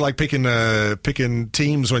pick. This is like picking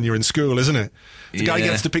teams when you're in school, isn't it? The guy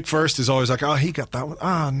gets to pick first is always like, oh, he got that one.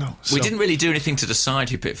 Ah, no. So, we didn't really do anything to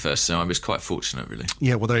decide who picked first, so I was quite fortunate, really.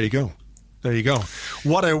 Yeah, well, there you go.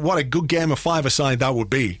 What a good game of five-a-side that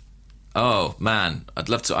would be. Oh, man. I'd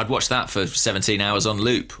love to. I'd watch that for 17 hours on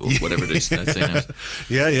loop or whatever it is. 13 hours.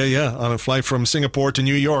 Yeah. On a flight from Singapore to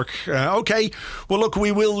New York. Okay. Well, look,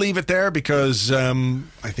 we will leave it there because I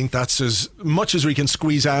think that's as much as we can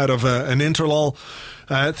squeeze out of an interlull.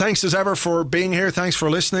 Thanks as ever for being here. Thanks for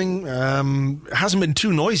listening. It hasn't been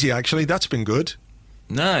too noisy, actually. That's been good.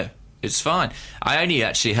 No, it's fine. I only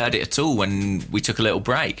actually heard it at all when we took a little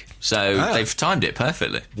break. So they've timed it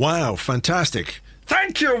perfectly. Wow, fantastic.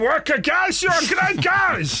 Thank you, worker guys. You're great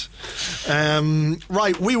guys.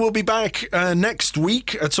 Right, we will be back next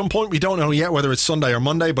week at some point. We don't know yet whether it's Sunday or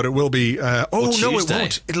Monday, but it will be... no, it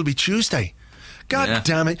won't. It'll be Tuesday. God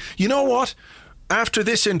damn it. You know what? After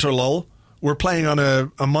this interlull, we're playing on a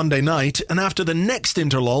Monday night, and after the next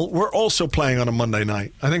interlull, we're also playing on a Monday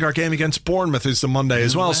night. I think our game against Bournemouth is the Monday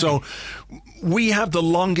as well. So we have the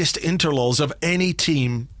longest interlulls of any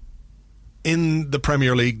team in the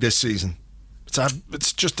Premier League this season.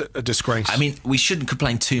 It's just a disgrace. I mean, we shouldn't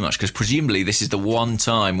complain too much because presumably this is the one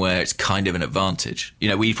time where it's kind of an advantage. You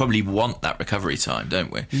know, we probably want that recovery time,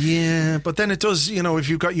 don't we? Yeah, but then it does, you know, if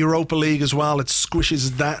you've got Europa League as well, it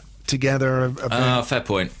squishes that together a bit. Fair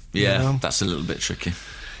point. Yeah, that's a little bit tricky.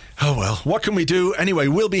 Oh, well, what can we do? Anyway,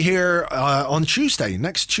 we'll be here on Tuesday,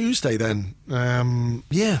 next Tuesday then.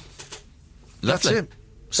 Yeah. That's Lovely. it.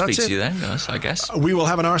 Speak to you then, guys, I guess. We will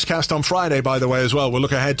have an Arsecast on Friday, by the way, as well. We'll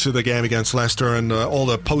look ahead to the game against Leicester and all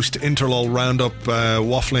the post-interlull roundup,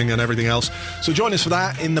 waffling and everything else. So join us for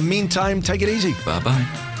that. In the meantime, take it easy.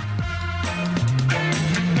 Bye-bye.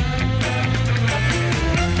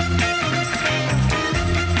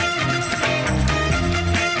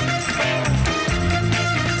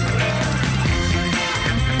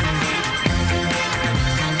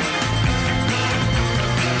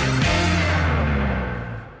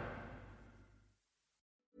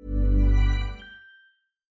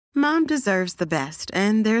 Mom deserves the best,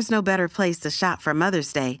 and there's no better place to shop for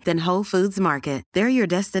Mother's Day than Whole Foods Market. They're your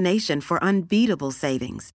destination for unbeatable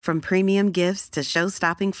savings, from premium gifts to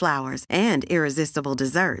show-stopping flowers and irresistible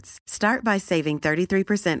desserts. Start by saving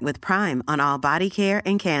 33% with Prime on all body care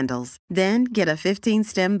and candles. Then get a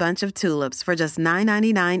 15-stem bunch of tulips for just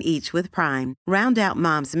 $9.99 each with Prime. Round out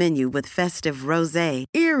Mom's menu with festive rosé,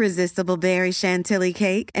 irresistible berry chantilly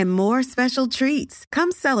cake, and more special treats.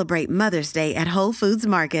 Come celebrate Mother's Day at Whole Foods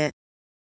Market.